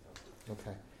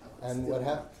 Okay. And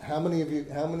how many of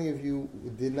you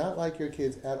did not like your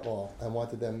kids at all and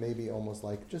wanted them maybe almost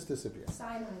like just disappear?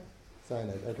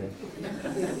 Cyanide, okay.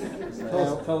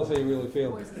 Tell us how you really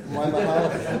feel. My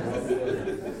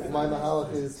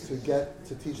mahalach is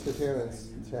to teach the parents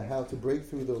to how to break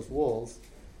through those walls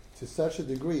to such a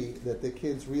degree that the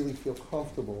kids really feel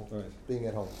comfortable being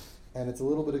at home. And it's a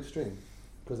little bit extreme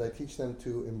because I teach them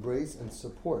to embrace and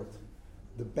support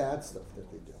the bad stuff that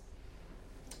they do,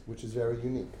 which is very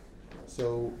unique.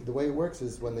 So the way it works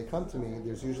is when they come to me,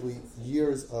 there's usually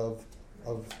years of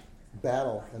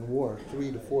battle and war,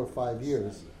 3 to 4 or 5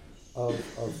 years of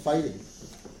fighting.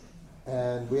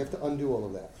 And we have to undo all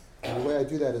of that. And the way I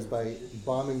do that is by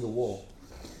bombing the wall.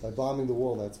 By bombing the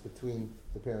wall that's between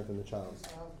the parent and the child.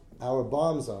 Our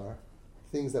bombs are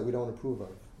things that we don't approve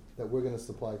of, that we're going to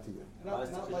supply to you.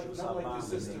 Not like your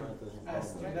sister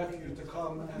asked your nephew to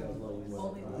come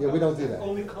and... Yeah, we don't do that.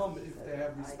 Only come if they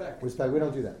have respect. Respect, we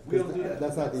don't do that. We don't do that.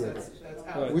 That's not the That's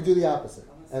idea. We do the opposite.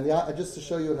 And just to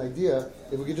show you an idea,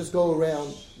 if we could just go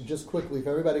around just quickly, if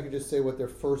everybody could just say what their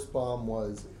first bomb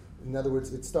was. In other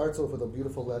words, it starts off with a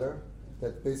beautiful letter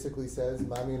that basically says,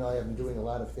 Mommy and I have been doing a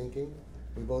lot of thinking.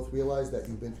 We both realize that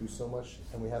you've been through so much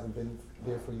and we haven't been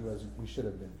there for you as we should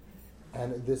have been.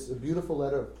 And this beautiful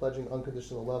letter of pledging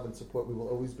unconditional love and support, we will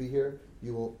always be here.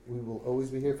 We will always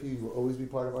be here for you. You will always be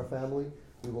part of our family.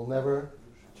 We will never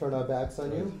turn our backs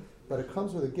on you. But it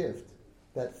comes with a gift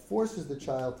that forces the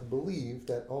child to believe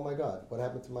that, oh my God, what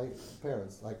happened to my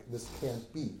parents? Like, this can't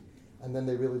be. And then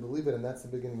they really believe it, and that's the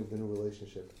beginning of the new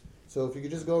relationship. So if you could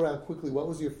just go around quickly, what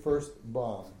was your first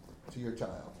bomb to your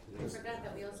child? I forgot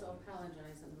that we also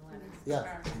apologize in the letters.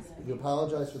 Yeah, you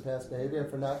apologize for past behavior and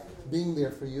for not being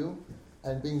there for you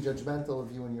and being judgmental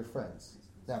of you and your friends.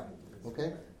 Now,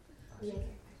 okay?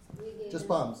 Just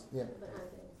bombs, yeah.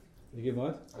 You give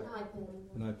what?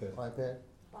 An An iPad. iPad.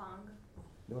 Bong.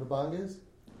 You know what a bong is?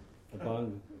 A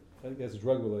bong. I guess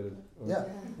drug related. Yeah,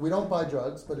 we don't buy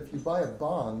drugs, but if you buy a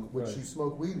bong, which Right. you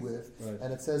smoke weed with, Right.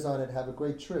 and it says on it, have a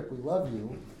great trip, we love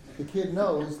you, the kid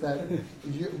knows that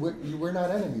we're not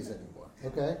enemies anymore,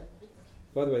 okay?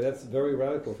 By the way, that's very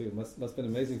radical for you. Must have been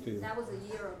amazing for you. That was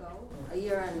a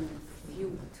year and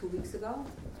 2 weeks ago.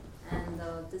 And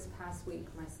this past week,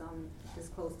 my son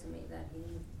disclosed to me that he,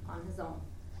 on his own,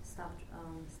 stopped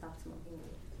smoking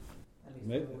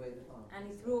weed. And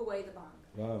he threw away the bong.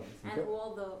 Wow. And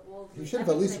all the You should have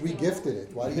at least re-gifted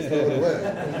it. Why do you throw it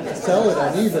away? Sell it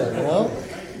on eBay, you know?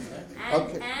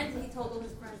 And he told all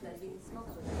his friends that he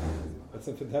smokes with them. That's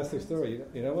a fantastic story.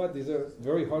 You know what? These are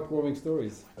very heartwarming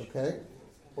stories. Okay.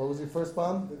 What was your first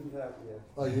bomb?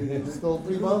 Oh, you just stole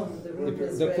 3 bombs?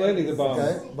 They're planning the bomb.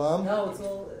 Okay, bomb. No, it's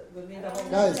all, we made a whole...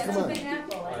 Guys, come on.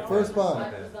 First bomb.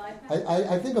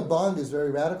 I think a bong is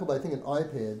very radical, but I think an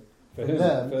iPad for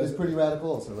them is pretty radical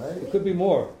also, right? It could be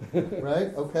more.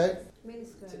 Right? Okay.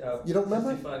 You don't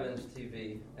remember? 65-inch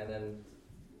TV, and then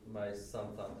my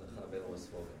son thought that Hanabel was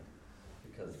smoking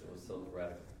because it was so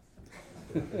radical.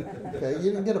 Okay,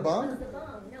 you didn't get a bong? That was the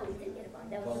bomb. No, we didn't get a bomb.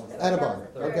 That was the third. And a That bong. was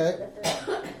the third. Okay. The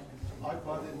third. I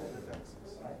bought it in Texas.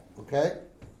 Okay.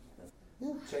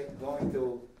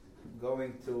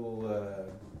 Going to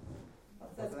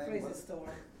That's a crazy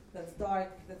store. That's dark,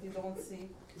 that you don't see.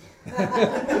 What's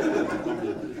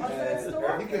that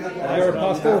store?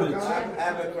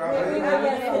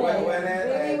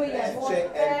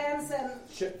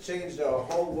 Change the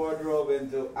whole wardrobe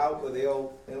into out with the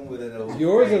old, in with the old.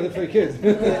 Yours or the three kids?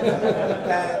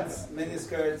 Pants,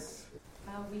 miniskirts.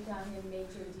 We got him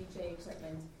major DJ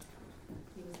equipment.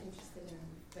 He was interested in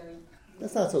very...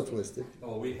 That's not so twisted.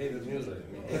 Oh, we hated music.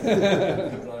 We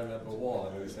climbed up a wall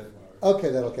and we said...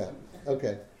 Okay, that'll count.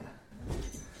 Okay.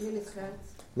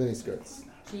 Miniskirts. Miniskirts.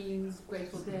 Jeans,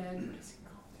 Grateful Dead.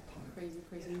 Crazy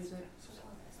music.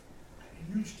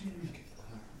 Huge TV.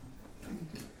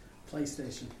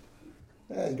 PlayStation.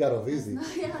 Yeah, you got off easy.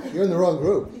 Yeah. You're in the wrong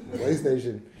group.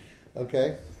 PlayStation.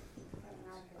 Okay.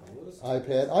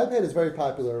 iPad. iPad is very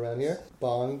popular around here.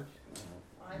 Bong.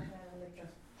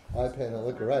 iPad and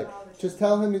liquor, right? Just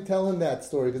tell him that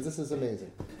story because this is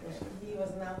amazing. He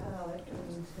was an alcoholic,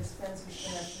 and his friends used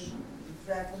to have to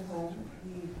drag him home.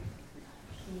 He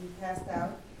passed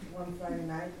out one Friday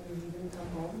night, and he didn't come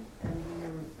home, and we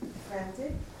were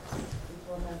frantic.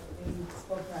 We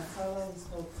spoke to Hatzalah, we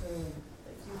spoke to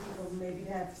a few people who maybe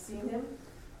have seen him,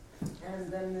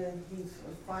 and then we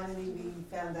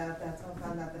found out that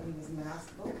he was in the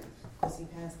hospital because he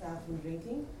passed out from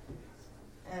drinking.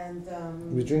 And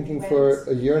he was drinking for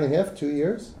a year and a half, 2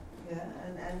 years? Yeah,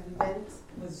 and we went,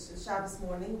 it was Shabbos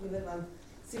morning, we live on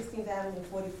 16th Avenue,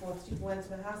 44th Street, we went to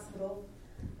the hospital,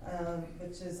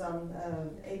 which is on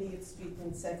 80th Street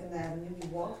and 2nd Avenue. We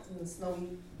walked in the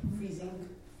snowy, freezing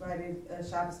Friday,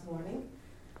 Shabbos morning,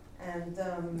 and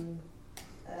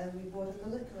we bought him the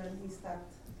liquor and he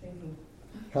stopped drinking.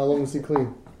 How long was he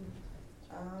clean?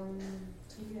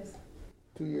 2 years.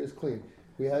 2 years clean.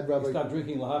 We had Rabbi... You stopped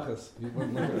drinking lahachas.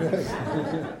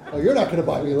 Oh, you're not going to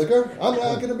buy me liquor. I'm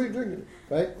not going to be drinking.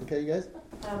 Right? Okay, you guys?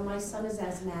 My son is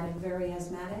asthmatic, very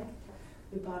asthmatic.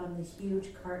 We bought him the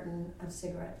huge carton of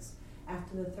cigarettes.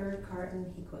 After the third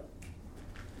carton, he quit.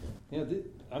 Yeah,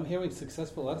 I'm hearing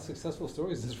a lot of successful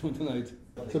stories in this room tonight.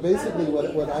 So basically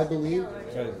what I believe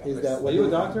is that... Are you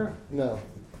a doctor? No.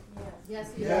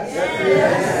 Yes. No,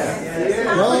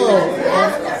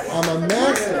 I'm a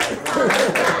master.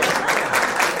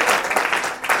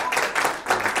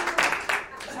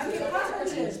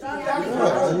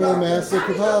 I'm a master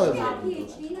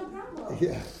pathologist.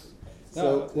 Yeah.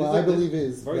 So what I believe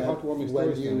is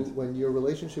that when your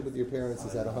relationship with your parents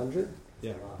is at 100,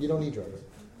 you don't need drugs.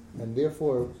 And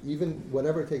therefore, even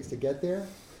whatever it takes to get there,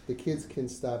 the kids can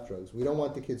stop drugs. We don't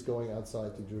want the kids going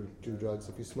outside to do drugs.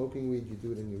 If you're smoking weed, you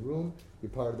do it in your room.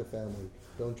 You're part of the family.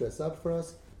 Don't dress up for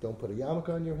us. Don't put a yarmulke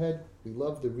on your head. We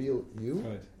love the real you.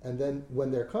 Right. And then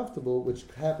when they're comfortable, which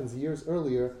happens years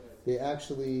earlier, they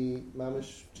actually,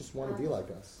 mamish, just want to be like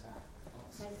us.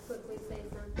 Can I quickly say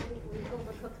something? We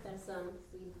overcooked our son.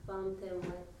 We bombed him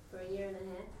for a year and a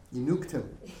half. You nuked him.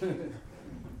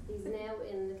 He's now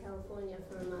in California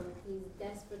for a month. He's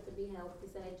desperate to be helped. He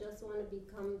said, I just want to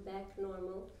become back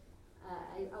normal.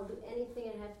 I'll do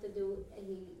anything I have to do.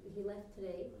 He left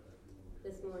today,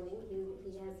 this morning.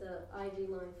 He has a IG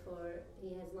line he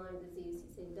has Lyme disease.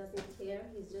 He said he doesn't care.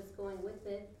 He's just going with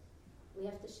it. We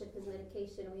have to ship his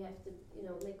medication. We have to,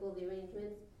 make all the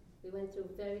arrangements. We went through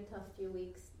a very tough few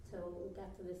weeks till we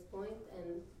got to this point,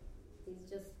 and he's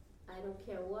just, I don't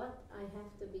care what, I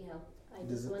have to be helped.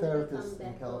 There's a therapist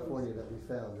in California that we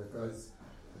found that does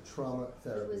trauma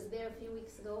therapy. He was there a few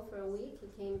weeks ago for a week. He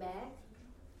came back,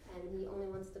 and he only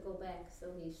wants to go back,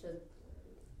 so he should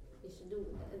do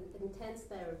intense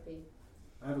therapy.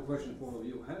 I have a question for all of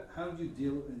you. How do you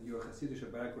deal in your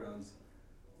Hasidic backgrounds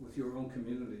with your own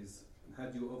communities? How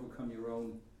do you overcome your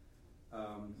own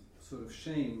sort of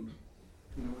shame,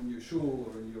 in your shul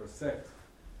or in your sect,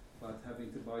 about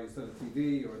having to buy your son a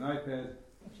TV or an iPad?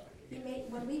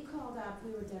 When we called up,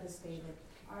 we were devastated.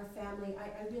 Our family,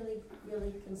 I really,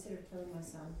 really considered killing my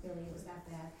son. Really, it was that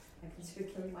bad. I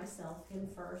considered killing myself, him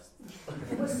first.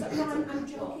 It was I'm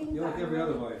joking. You're like every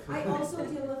other wife. I also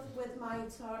deal with my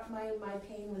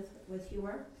pain with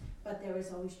humor, but there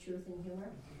is always truth in humor.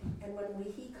 And when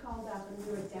he called up and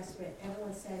we were desperate,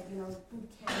 everyone said, boot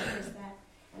camp, this, that.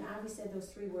 And I always said those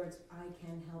 3 words, I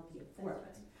can help you. 4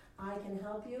 words. I can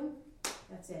help you.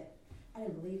 That's it. I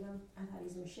didn't believe him. I thought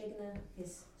he's a Meshigna.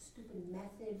 His stupid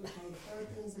method, which I had heard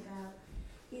things about.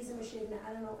 He's a Meshigna.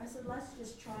 I don't know. I said, let's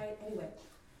just try it. Anyway,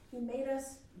 he made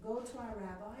us go to our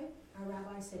rabbi. Our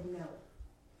rabbi said no.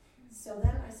 So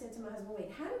then I said to my husband,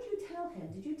 wait, how did you tell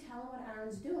him? Did you tell him what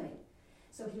Aaron's doing?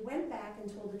 So he went back and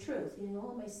told the truth.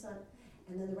 My son.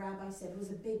 And then the rabbi said, it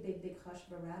was a big, big, big hush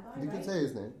of a rabbi, You can say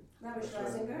his name. Rabbi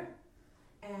Schlesinger.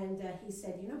 And he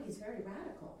said, he's very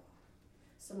radical.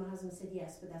 So my husband said,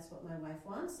 yes, but that's what my wife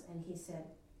wants. And he said,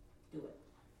 do it.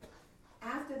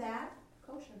 After that,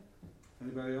 kosher.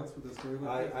 Anybody else with a story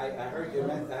like that? I heard you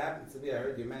mention, I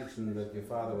heard you mention that your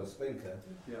father was Spinka.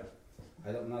 Yeah.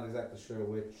 I'm not exactly sure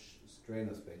which strain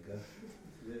of Spinka.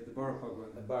 The Borough Park one.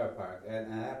 The Borough Park. And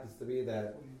it happens to be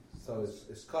that, so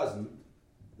his cousin,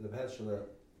 the Bachelor.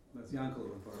 That's Yankel.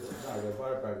 No, the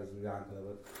Borough Park is Yankel,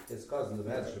 but his cousin, the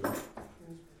Bachelor.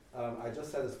 I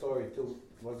just had a story 2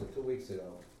 weeks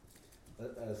ago,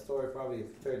 a story probably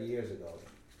 30 years ago,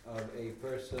 of a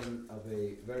person, of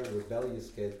a very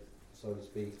rebellious kid, so to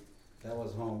speak, that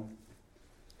was home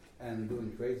and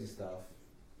doing crazy stuff,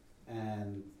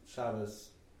 and Shabbos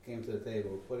came to the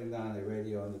table, putting down a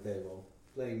radio on the table,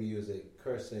 playing music,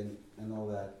 cursing, and all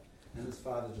that, and his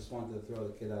father just wanted to throw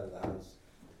the kid out of the house,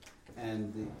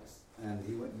 and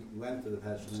he went to the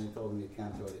pastor and he told him you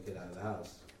can't throw the kid out of the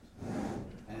house.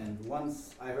 And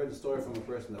once I heard the story from a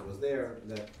person that was there,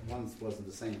 that once was in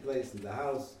the same place in the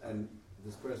house, and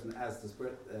this person asked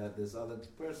this other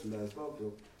person that I spoke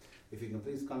to if he can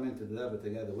please come into the Rebbe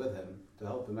together with him to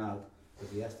help him out,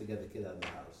 because he has to get the kid out of the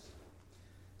house.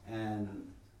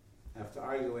 And after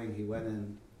arguing, he went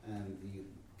in and he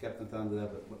kept on telling the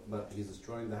Rebbe, but he's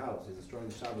destroying the house, he's destroying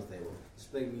the Shabbos table, he's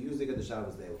playing music at the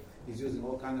Shabbos table, he's using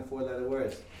all kind of 4-letter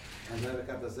words. And the Rebbe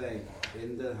kept on saying,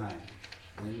 in der Heim,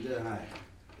 in der Heim,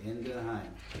 in der Heim,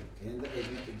 in the,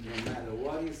 no matter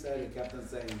what he said, he kept on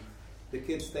saying. The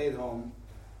kid stayed home.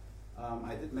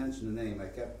 I didn't mention the name. I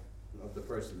kept of the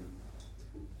person.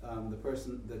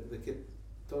 The kid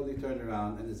totally turned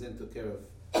around and his in took care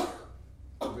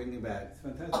of bringing back. It's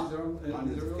fantastic. These are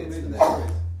hundreds of really kids amazing today.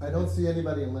 stories. I don't see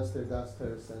anybody unless their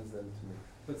Dastar sends them to me.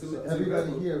 But So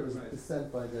everybody here is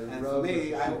sent by their And Rav for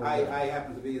me, or I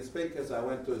happened to be a speaker, so I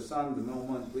went to his son the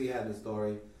moment we had the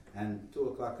story, and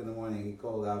 2:00 in the morning he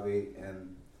called Avi,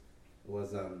 and it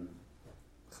was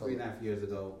 3.5 years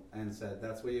ago, and said,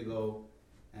 that's where you go,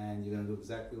 and you're going to do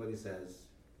exactly what he says,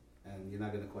 and you're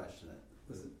not going to question it.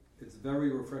 Listen, it's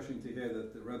very refreshing to hear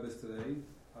that the Rebbes today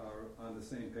are on the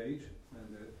same page,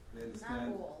 and they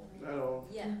understand. Not all.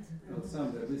 Yet. Well, some,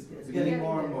 at least It's getting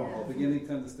more and more. beginning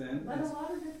to understand. But a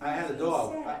lot of the things I had a that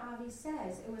dog. you said, Avi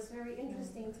says, it was very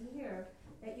interesting to hear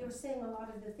that you were saying a lot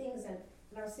of the things, and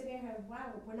I was sitting here,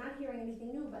 wow, we're not hearing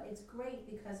anything new, but it's great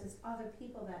because it's other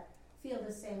people that feel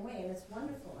the same way, and it's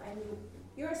wonderful. And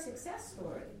you're a success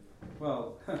story.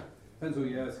 Well, depends who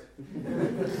you ask.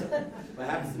 But it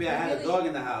happens to be I had a dog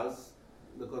in the house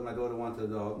because my daughter wanted a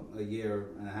dog 1.5 years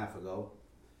ago,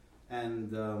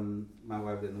 and my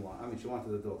wife didn't want. I mean, she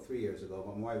wanted a dog 3 years ago,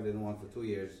 but my wife didn't want for 2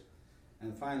 years,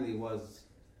 and finally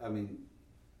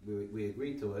we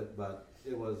agreed to it, but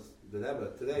it was the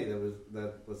Rebbe today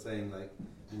that was saying like,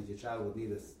 and if your child would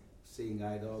need a seeing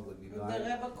eye dog would be blind.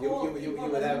 You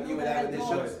would have an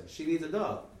issue. She needs a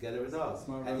dog. Get her a dog.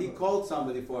 And he called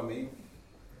somebody for me.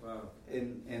 Wow.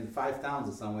 In 5 towns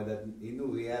or somewhere that he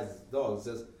knew he has dogs.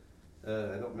 Says,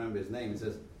 I don't remember his name. He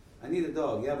says, I need a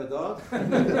dog. You have a dog?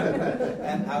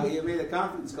 And he made a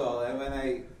conference call. And when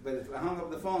I hung up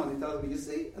the phone, he told me, you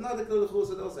see, another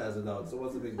Kulichus also has a dog. So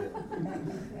what's the big deal?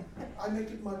 I make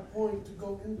it my point to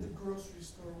go in the grocery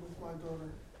store with my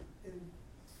daughter in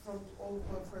front of all of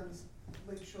my friends.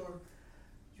 Make sure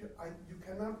you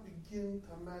cannot begin to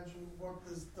imagine what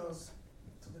this does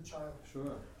to the child.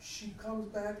 Sure. She comes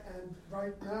back, and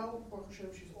right now, Baruch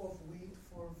Hashem, she's off weed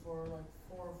for like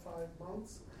 4 or 5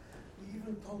 months. We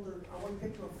even told her, I want to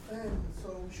get you a fan so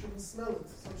we shouldn't smell it.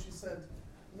 So she said,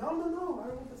 no, I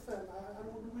don't want the fan. I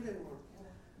don't want to weed anymore.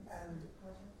 And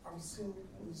I'm seeing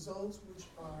results which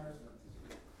are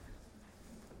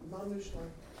mamish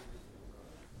like.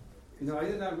 You know, I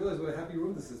did not realize what a happy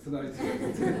room this is tonight.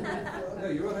 No,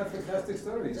 you all have fantastic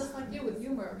stories. Just like you with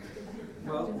humor.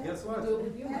 Well, guess what? Do it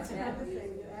with humor. That's another thing.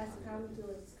 You ask how to do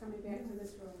it. It's coming back to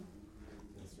this room.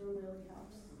 This room really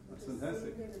helps. That's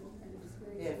fantastic.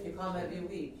 Yeah, if you come every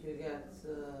week, you get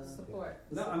support.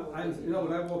 No, I'm you know,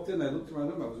 when I walked in, I looked around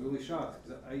the room, I was really shocked.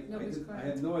 'Cause I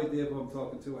had no idea who I'm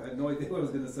talking to. I had no idea what I was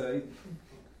going to say.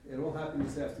 It all happened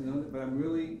this afternoon, but I'm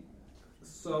really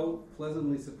so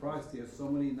pleasantly surprised to hear so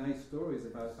many nice stories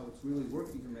about how it's really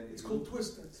working for many. It's called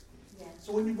Twisted. Yeah.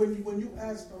 So when you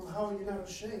ask them how you're not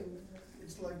ashamed,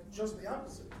 it's like just the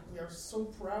opposite. We are so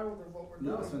proud of what we're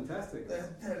doing. No, it's fantastic.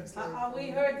 That it's like, We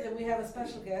heard that we have a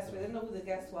special guest. We didn't know who the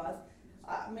guest was.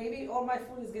 Maybe all my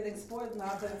food is getting spoiled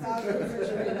now, but it's out of the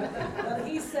refrigerator. But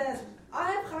he says,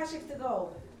 I have chashik to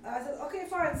go. I said, okay,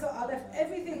 fine. So I'll left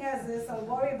everything as this. I'll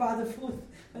worry about the food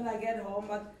when I get home.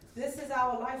 But this is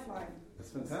our lifeline.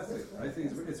 It's fantastic. I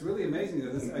think it's really amazing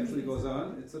that this actually goes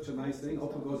on. It's such a nice thing.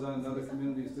 Hope it goes on in other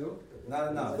communities too.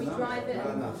 Not enough. We drive in.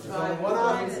 Not enough.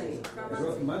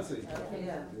 You're from Muncie.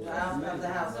 Yeah, the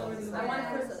house. I want to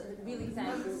first really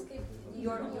thank you.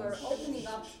 You're opening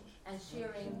up and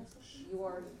sharing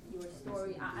your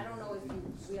story. I don't know if you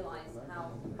realize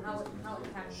how it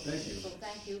impacts you. Thank you. So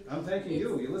thank you. I'm thanking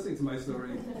you. You're listening to my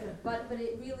story. But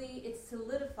it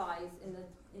solidifies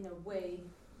in a way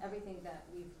everything that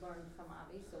we've learned from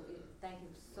Avi. So thank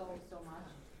you so much.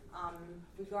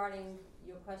 Regarding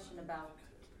your question about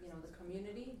the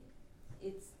community,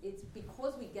 it's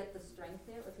because we get the strength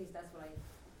there. At least that's what I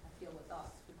feel with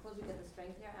us. Because we get the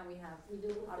strength here and we have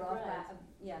our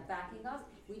backing us.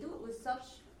 We do it with such.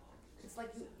 It's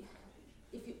like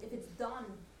if it's done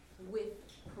with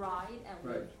pride and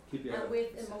with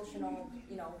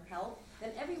emotional help,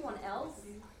 then everyone else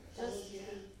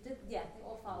they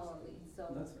all follow our lead. So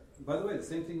that's right. By the way, the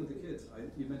same thing with the kids.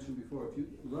 You mentioned before, if you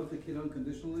love the kid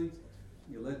unconditionally,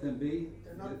 you let them be.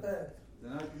 They're not bad.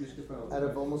 Out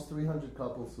of almost 300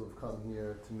 couples who have come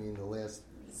here to me in the last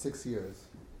 6 years,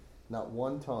 not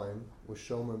one time was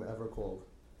Shomer ever called.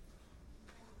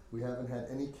 We haven't had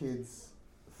any kids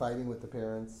fighting with the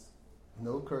parents,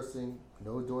 no cursing,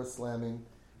 no door slamming,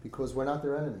 because we're not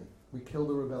their enemy. We kill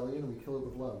the rebellion and we kill it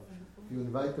with love. If you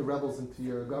invite the rebels into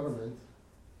your government,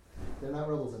 they're not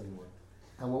rebels anymore.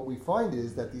 And what we find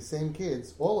is that these same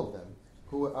kids, all of them,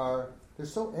 they're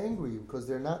so angry because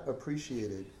they're not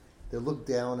appreciated, they're looked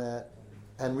down at,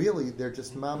 and really they're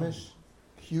just mamish,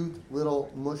 cute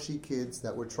little mushy kids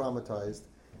that were traumatized,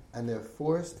 and they're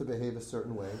forced to behave a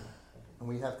certain way, and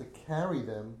we have to carry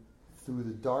them through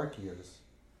the dark years.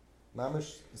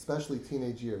 Mamish, especially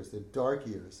teenage years, they're dark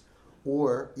years.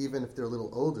 Or even if they're a little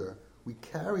older, we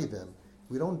carry them.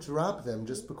 We don't drop them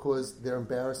just because they're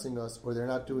embarrassing us or they're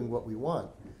not doing what we want.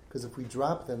 Because if we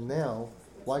drop them now,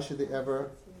 why should they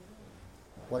ever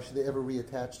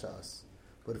reattach to us?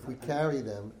 But if we carry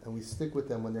them and we stick with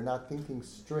them when they're not thinking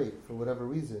straight for whatever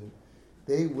reason,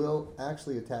 they will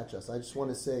actually attach us. I just want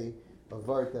to say a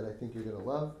vart that I think you're going to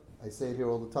love. I say it here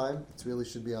all the time. It really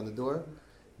should be on the door.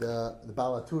 The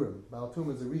Baal HaTurim. Baal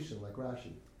HaTurim is a Rishon, like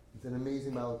Rashi. It's an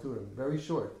amazing Baal HaTurim. Very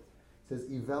short. It says,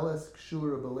 Iveles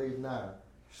kshura b'leiv nar.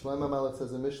 Shlomo Malach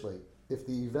says in Mishlei, if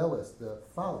the Iveles, the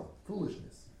folly,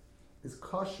 foolishness, is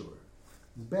kashur,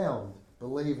 is bound,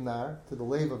 b'leiv nar, to the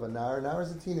leiv of a nar. Nar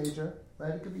is a teenager,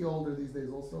 right? It could be older these days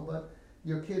also, but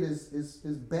your kid is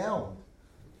bound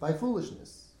by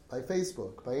foolishness, by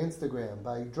Facebook, by Instagram,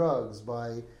 by drugs,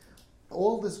 by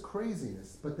all this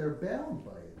craziness, but they're bound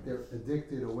by it. They're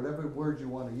addicted, or whatever word you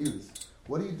want to use.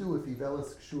 What do you do if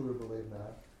Ivelis kshura b'leiv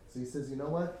nar? So he says, you know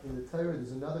what? In the Torah,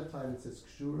 there's another time it says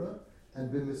kshura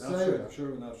and b'misayra.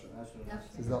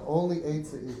 Says the only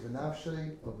eitzah is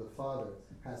b'nafshay of the father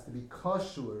has to be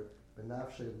kashur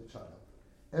b'nafshay of the child.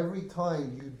 Every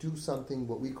time you do something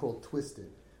what we call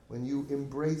twisted, when you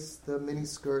embrace the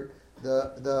miniskirt,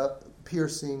 the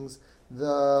piercings,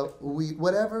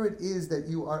 whatever it is that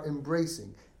you are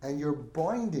embracing, and you're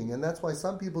binding, and that's why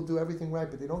some people do everything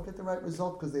right, but they don't get the right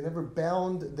result because they never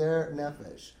bound their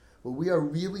nefesh. What we are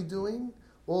really doing,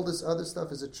 all this other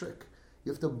stuff is a trick.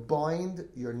 You have to bind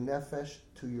your nefesh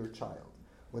to your child.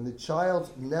 When the child's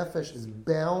nefesh is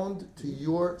bound to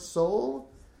your soul,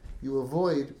 you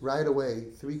avoid right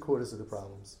away 3/4 of the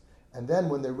problems. And then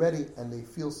when they're ready and they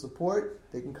feel support,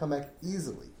 they can come back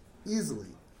easily,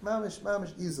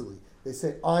 mamish, easily. They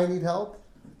say, I need help.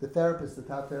 The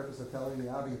top therapists are telling me,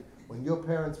 Avi, when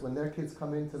their kids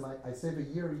come into I save a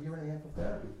year and a half of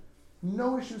therapy.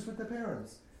 No issues with the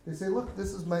parents. They say, look,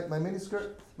 this is my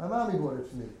miniskirt. My mommy bought it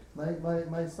for me.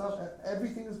 My stuff,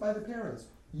 everything is by the parents.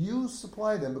 You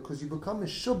supply them because you become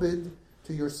mishubid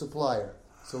to your supplier.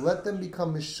 So let them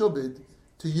become mishubid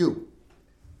to you.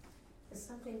 There's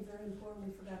something very important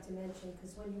we forgot to mention,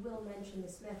 because when you will mention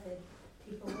this method,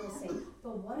 people will say,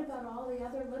 but what about all the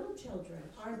other little children?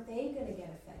 Aren't they going to get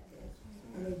affected?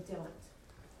 And they don't.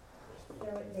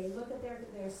 They look at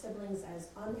their siblings as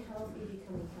unhealthy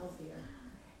becoming healthier.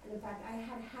 And in fact, I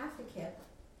had half a Kip,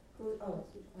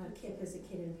 Kip is a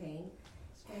kid in pain,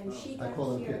 and she got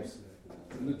cured.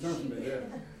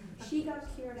 She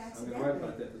got cured accidentally. I'm right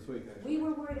about that this week, actually. We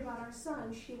were worried about our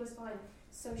son. She was fine.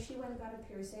 So she went and got a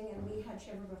piercing, and we had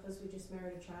Sheva Brachos. We just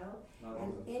married a child.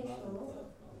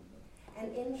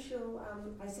 And in shul,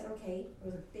 I said, okay,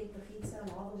 there was a big pizza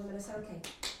and all the women, I said, okay,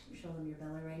 show them your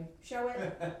belly ring. Show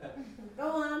it. Go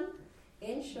on.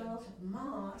 In shul,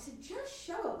 Mom, I said, just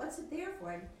show it. What's it there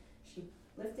for? And she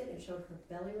lifted and showed her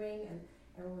belly ring, and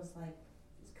everyone was like,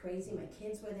 it's crazy. My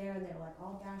kids were there, and they were like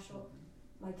all bashful.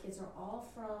 My kids are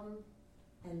all from,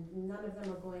 and none of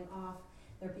them are going off.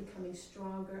 They're becoming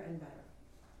stronger and better.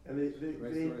 And they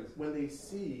when they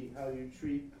see how you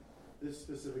treat this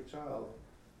specific child,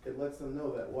 it lets them know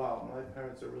that, wow, my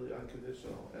parents are really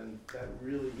unconditional. And that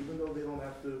really, even though they don't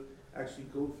have to actually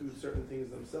go through certain things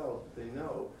themselves, they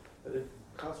know that if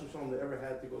Chas v'Shalom they ever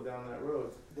had to go down that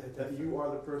road, that you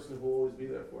are the person who will always be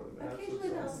there for them. And occasionally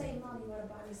they'll say, Mom, you want to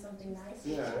buy me something nice?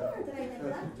 Yeah. Sure, did I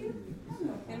neglect you?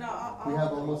 We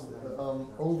have almost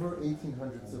over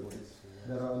 1,800 siblings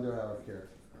that are under our care.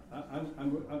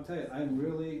 I'll tell you, I'm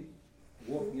really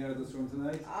walking out of this room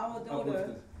tonight. Our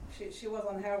daughter, she was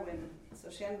on heroin, so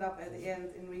she ended up at the end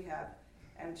in rehab.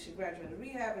 And she graduated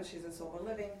rehab, and she's in sober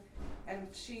living. And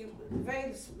she,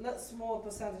 very small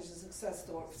percentage is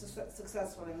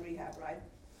successful in rehab, right?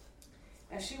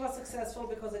 And she was successful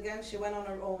because, again, she went on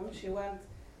her own.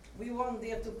 We weren't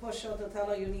there to push her to tell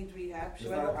her you need rehab.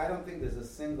 I don't think there's a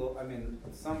single,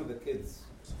 some of the kids,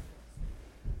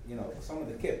 some of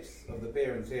the kids of the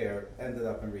parents here ended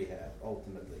up in rehab,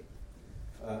 ultimately.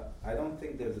 I don't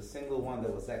think there's a single one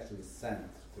that was actually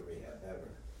sent to rehab ever.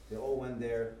 They all went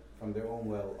there from their own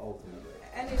will ultimately.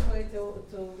 Anyway,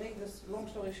 to make this long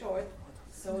story short,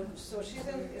 so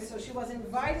she was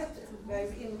invited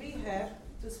in rehab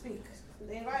to speak.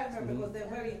 They invited her because they're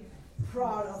very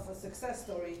proud of a success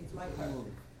story like her.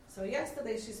 So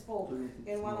yesterday she spoke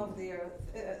in one of their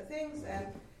things, and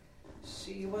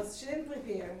she didn't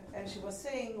prepare, and she was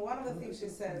saying, one of the things she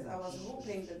says, I was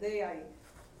hoping the day I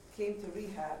came to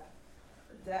rehab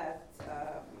that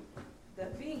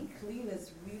being clean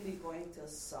is really going to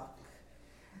suck.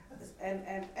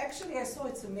 And actually I saw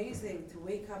it's amazing to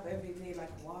wake up every day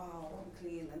like, wow, I'm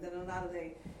clean, and then another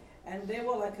day. And they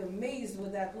were like amazed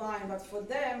with that line, but for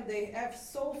them, they have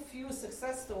so few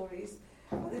success stories.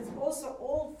 But it's also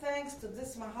all thanks to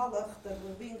this mahalach that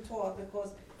we're being taught,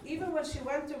 because even when she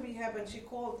went to rehab and she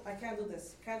called, I can't do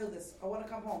this, I want to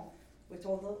come home. We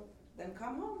told her, then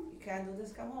come home. You can't do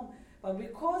this, come home. But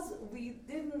because we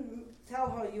didn't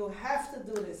tell her, you have to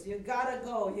do this, you gotta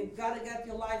go, you gotta get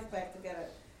your life back together.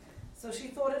 So she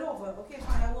thought it over. Okay,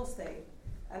 fine, I will stay.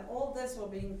 And all this were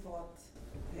being taught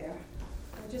there.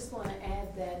 I just want to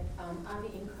add that Avi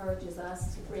encourages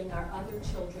us to bring our other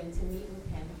children to meet with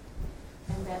him.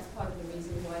 And that's part of the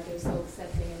reason why they're so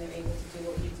accepting and they're able to do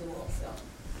what we do also.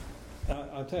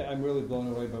 I'll tell you, I'm really blown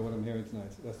away by what I'm hearing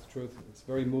tonight. That's the truth. It's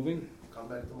very moving. Come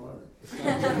back tomorrow.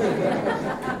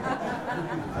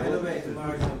 I elevate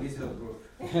tomorrow to a Israel group.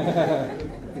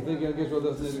 You think Young Israel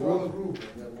doesn't need a group?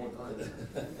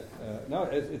 No,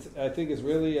 I think it's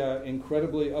really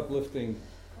incredibly uplifting.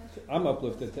 I'm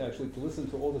uplifted to listen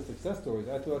to all the success stories.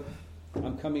 I thought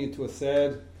I'm coming into a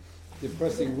sad,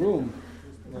 depressing room.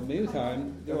 Well,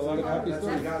 meantime, there were a lot of happy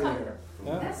stories.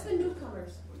 That's the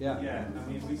newcomers. Yeah. Yeah, I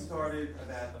mean, we started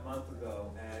about a month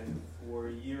ago, and for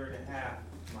a year and a half,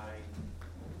 my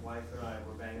wife and I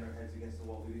were banging our heads against the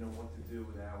wall. We didn't know what to do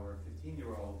with our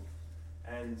 15-year-old.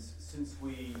 And since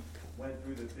we went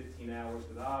through the 15 hours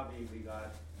with Avi, we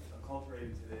got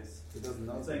acculturated to this. It's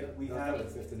like we have a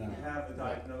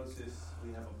diagnosis,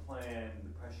 we have a plan, the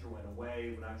pressure went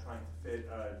away, we're not trying to fit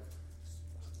a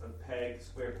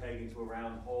square peg into a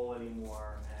round hole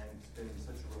anymore, and it's been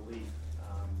such a relief.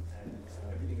 And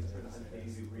everything has turned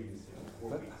 180 degrees in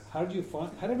 4 weeks. How did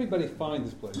everybody find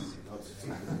this place? How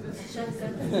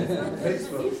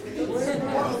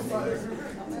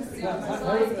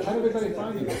did everybody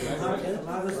find you?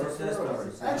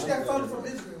 Actually, I found it from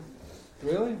Israel.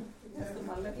 Really?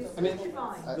 I mean,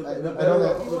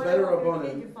 the better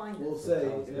opponent will say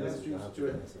in an extreme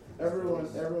situation, everyone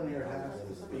here has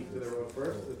to speak to their own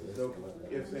first. There's no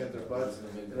ifs, ands, or buts,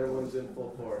 and everyone's in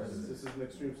full force. This is an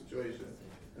extreme situation,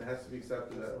 and it has to be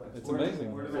accepted that way. It's amazing.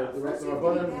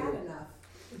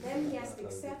 Then he has to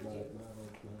accept you.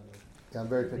 Yeah, I'm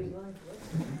very picky.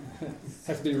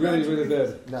 Has to be really, really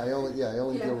bad. No, I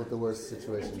only deal with the worst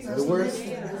situations. The worse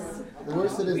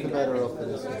it is, the better off it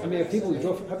is. I mean,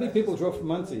 how many people drove from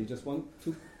Muncie? Just 1,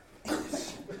 2?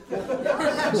 That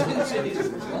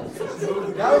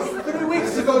was 3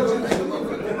 weeks ago.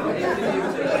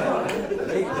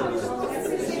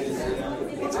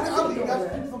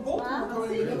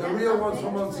 The real ones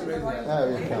from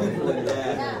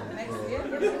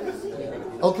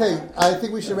Okay, I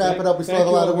think we should wrap it up. We still have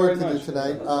a lot of work to do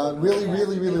tonight. Really,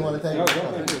 really, really want to thank you.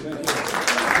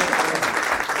 Thank you.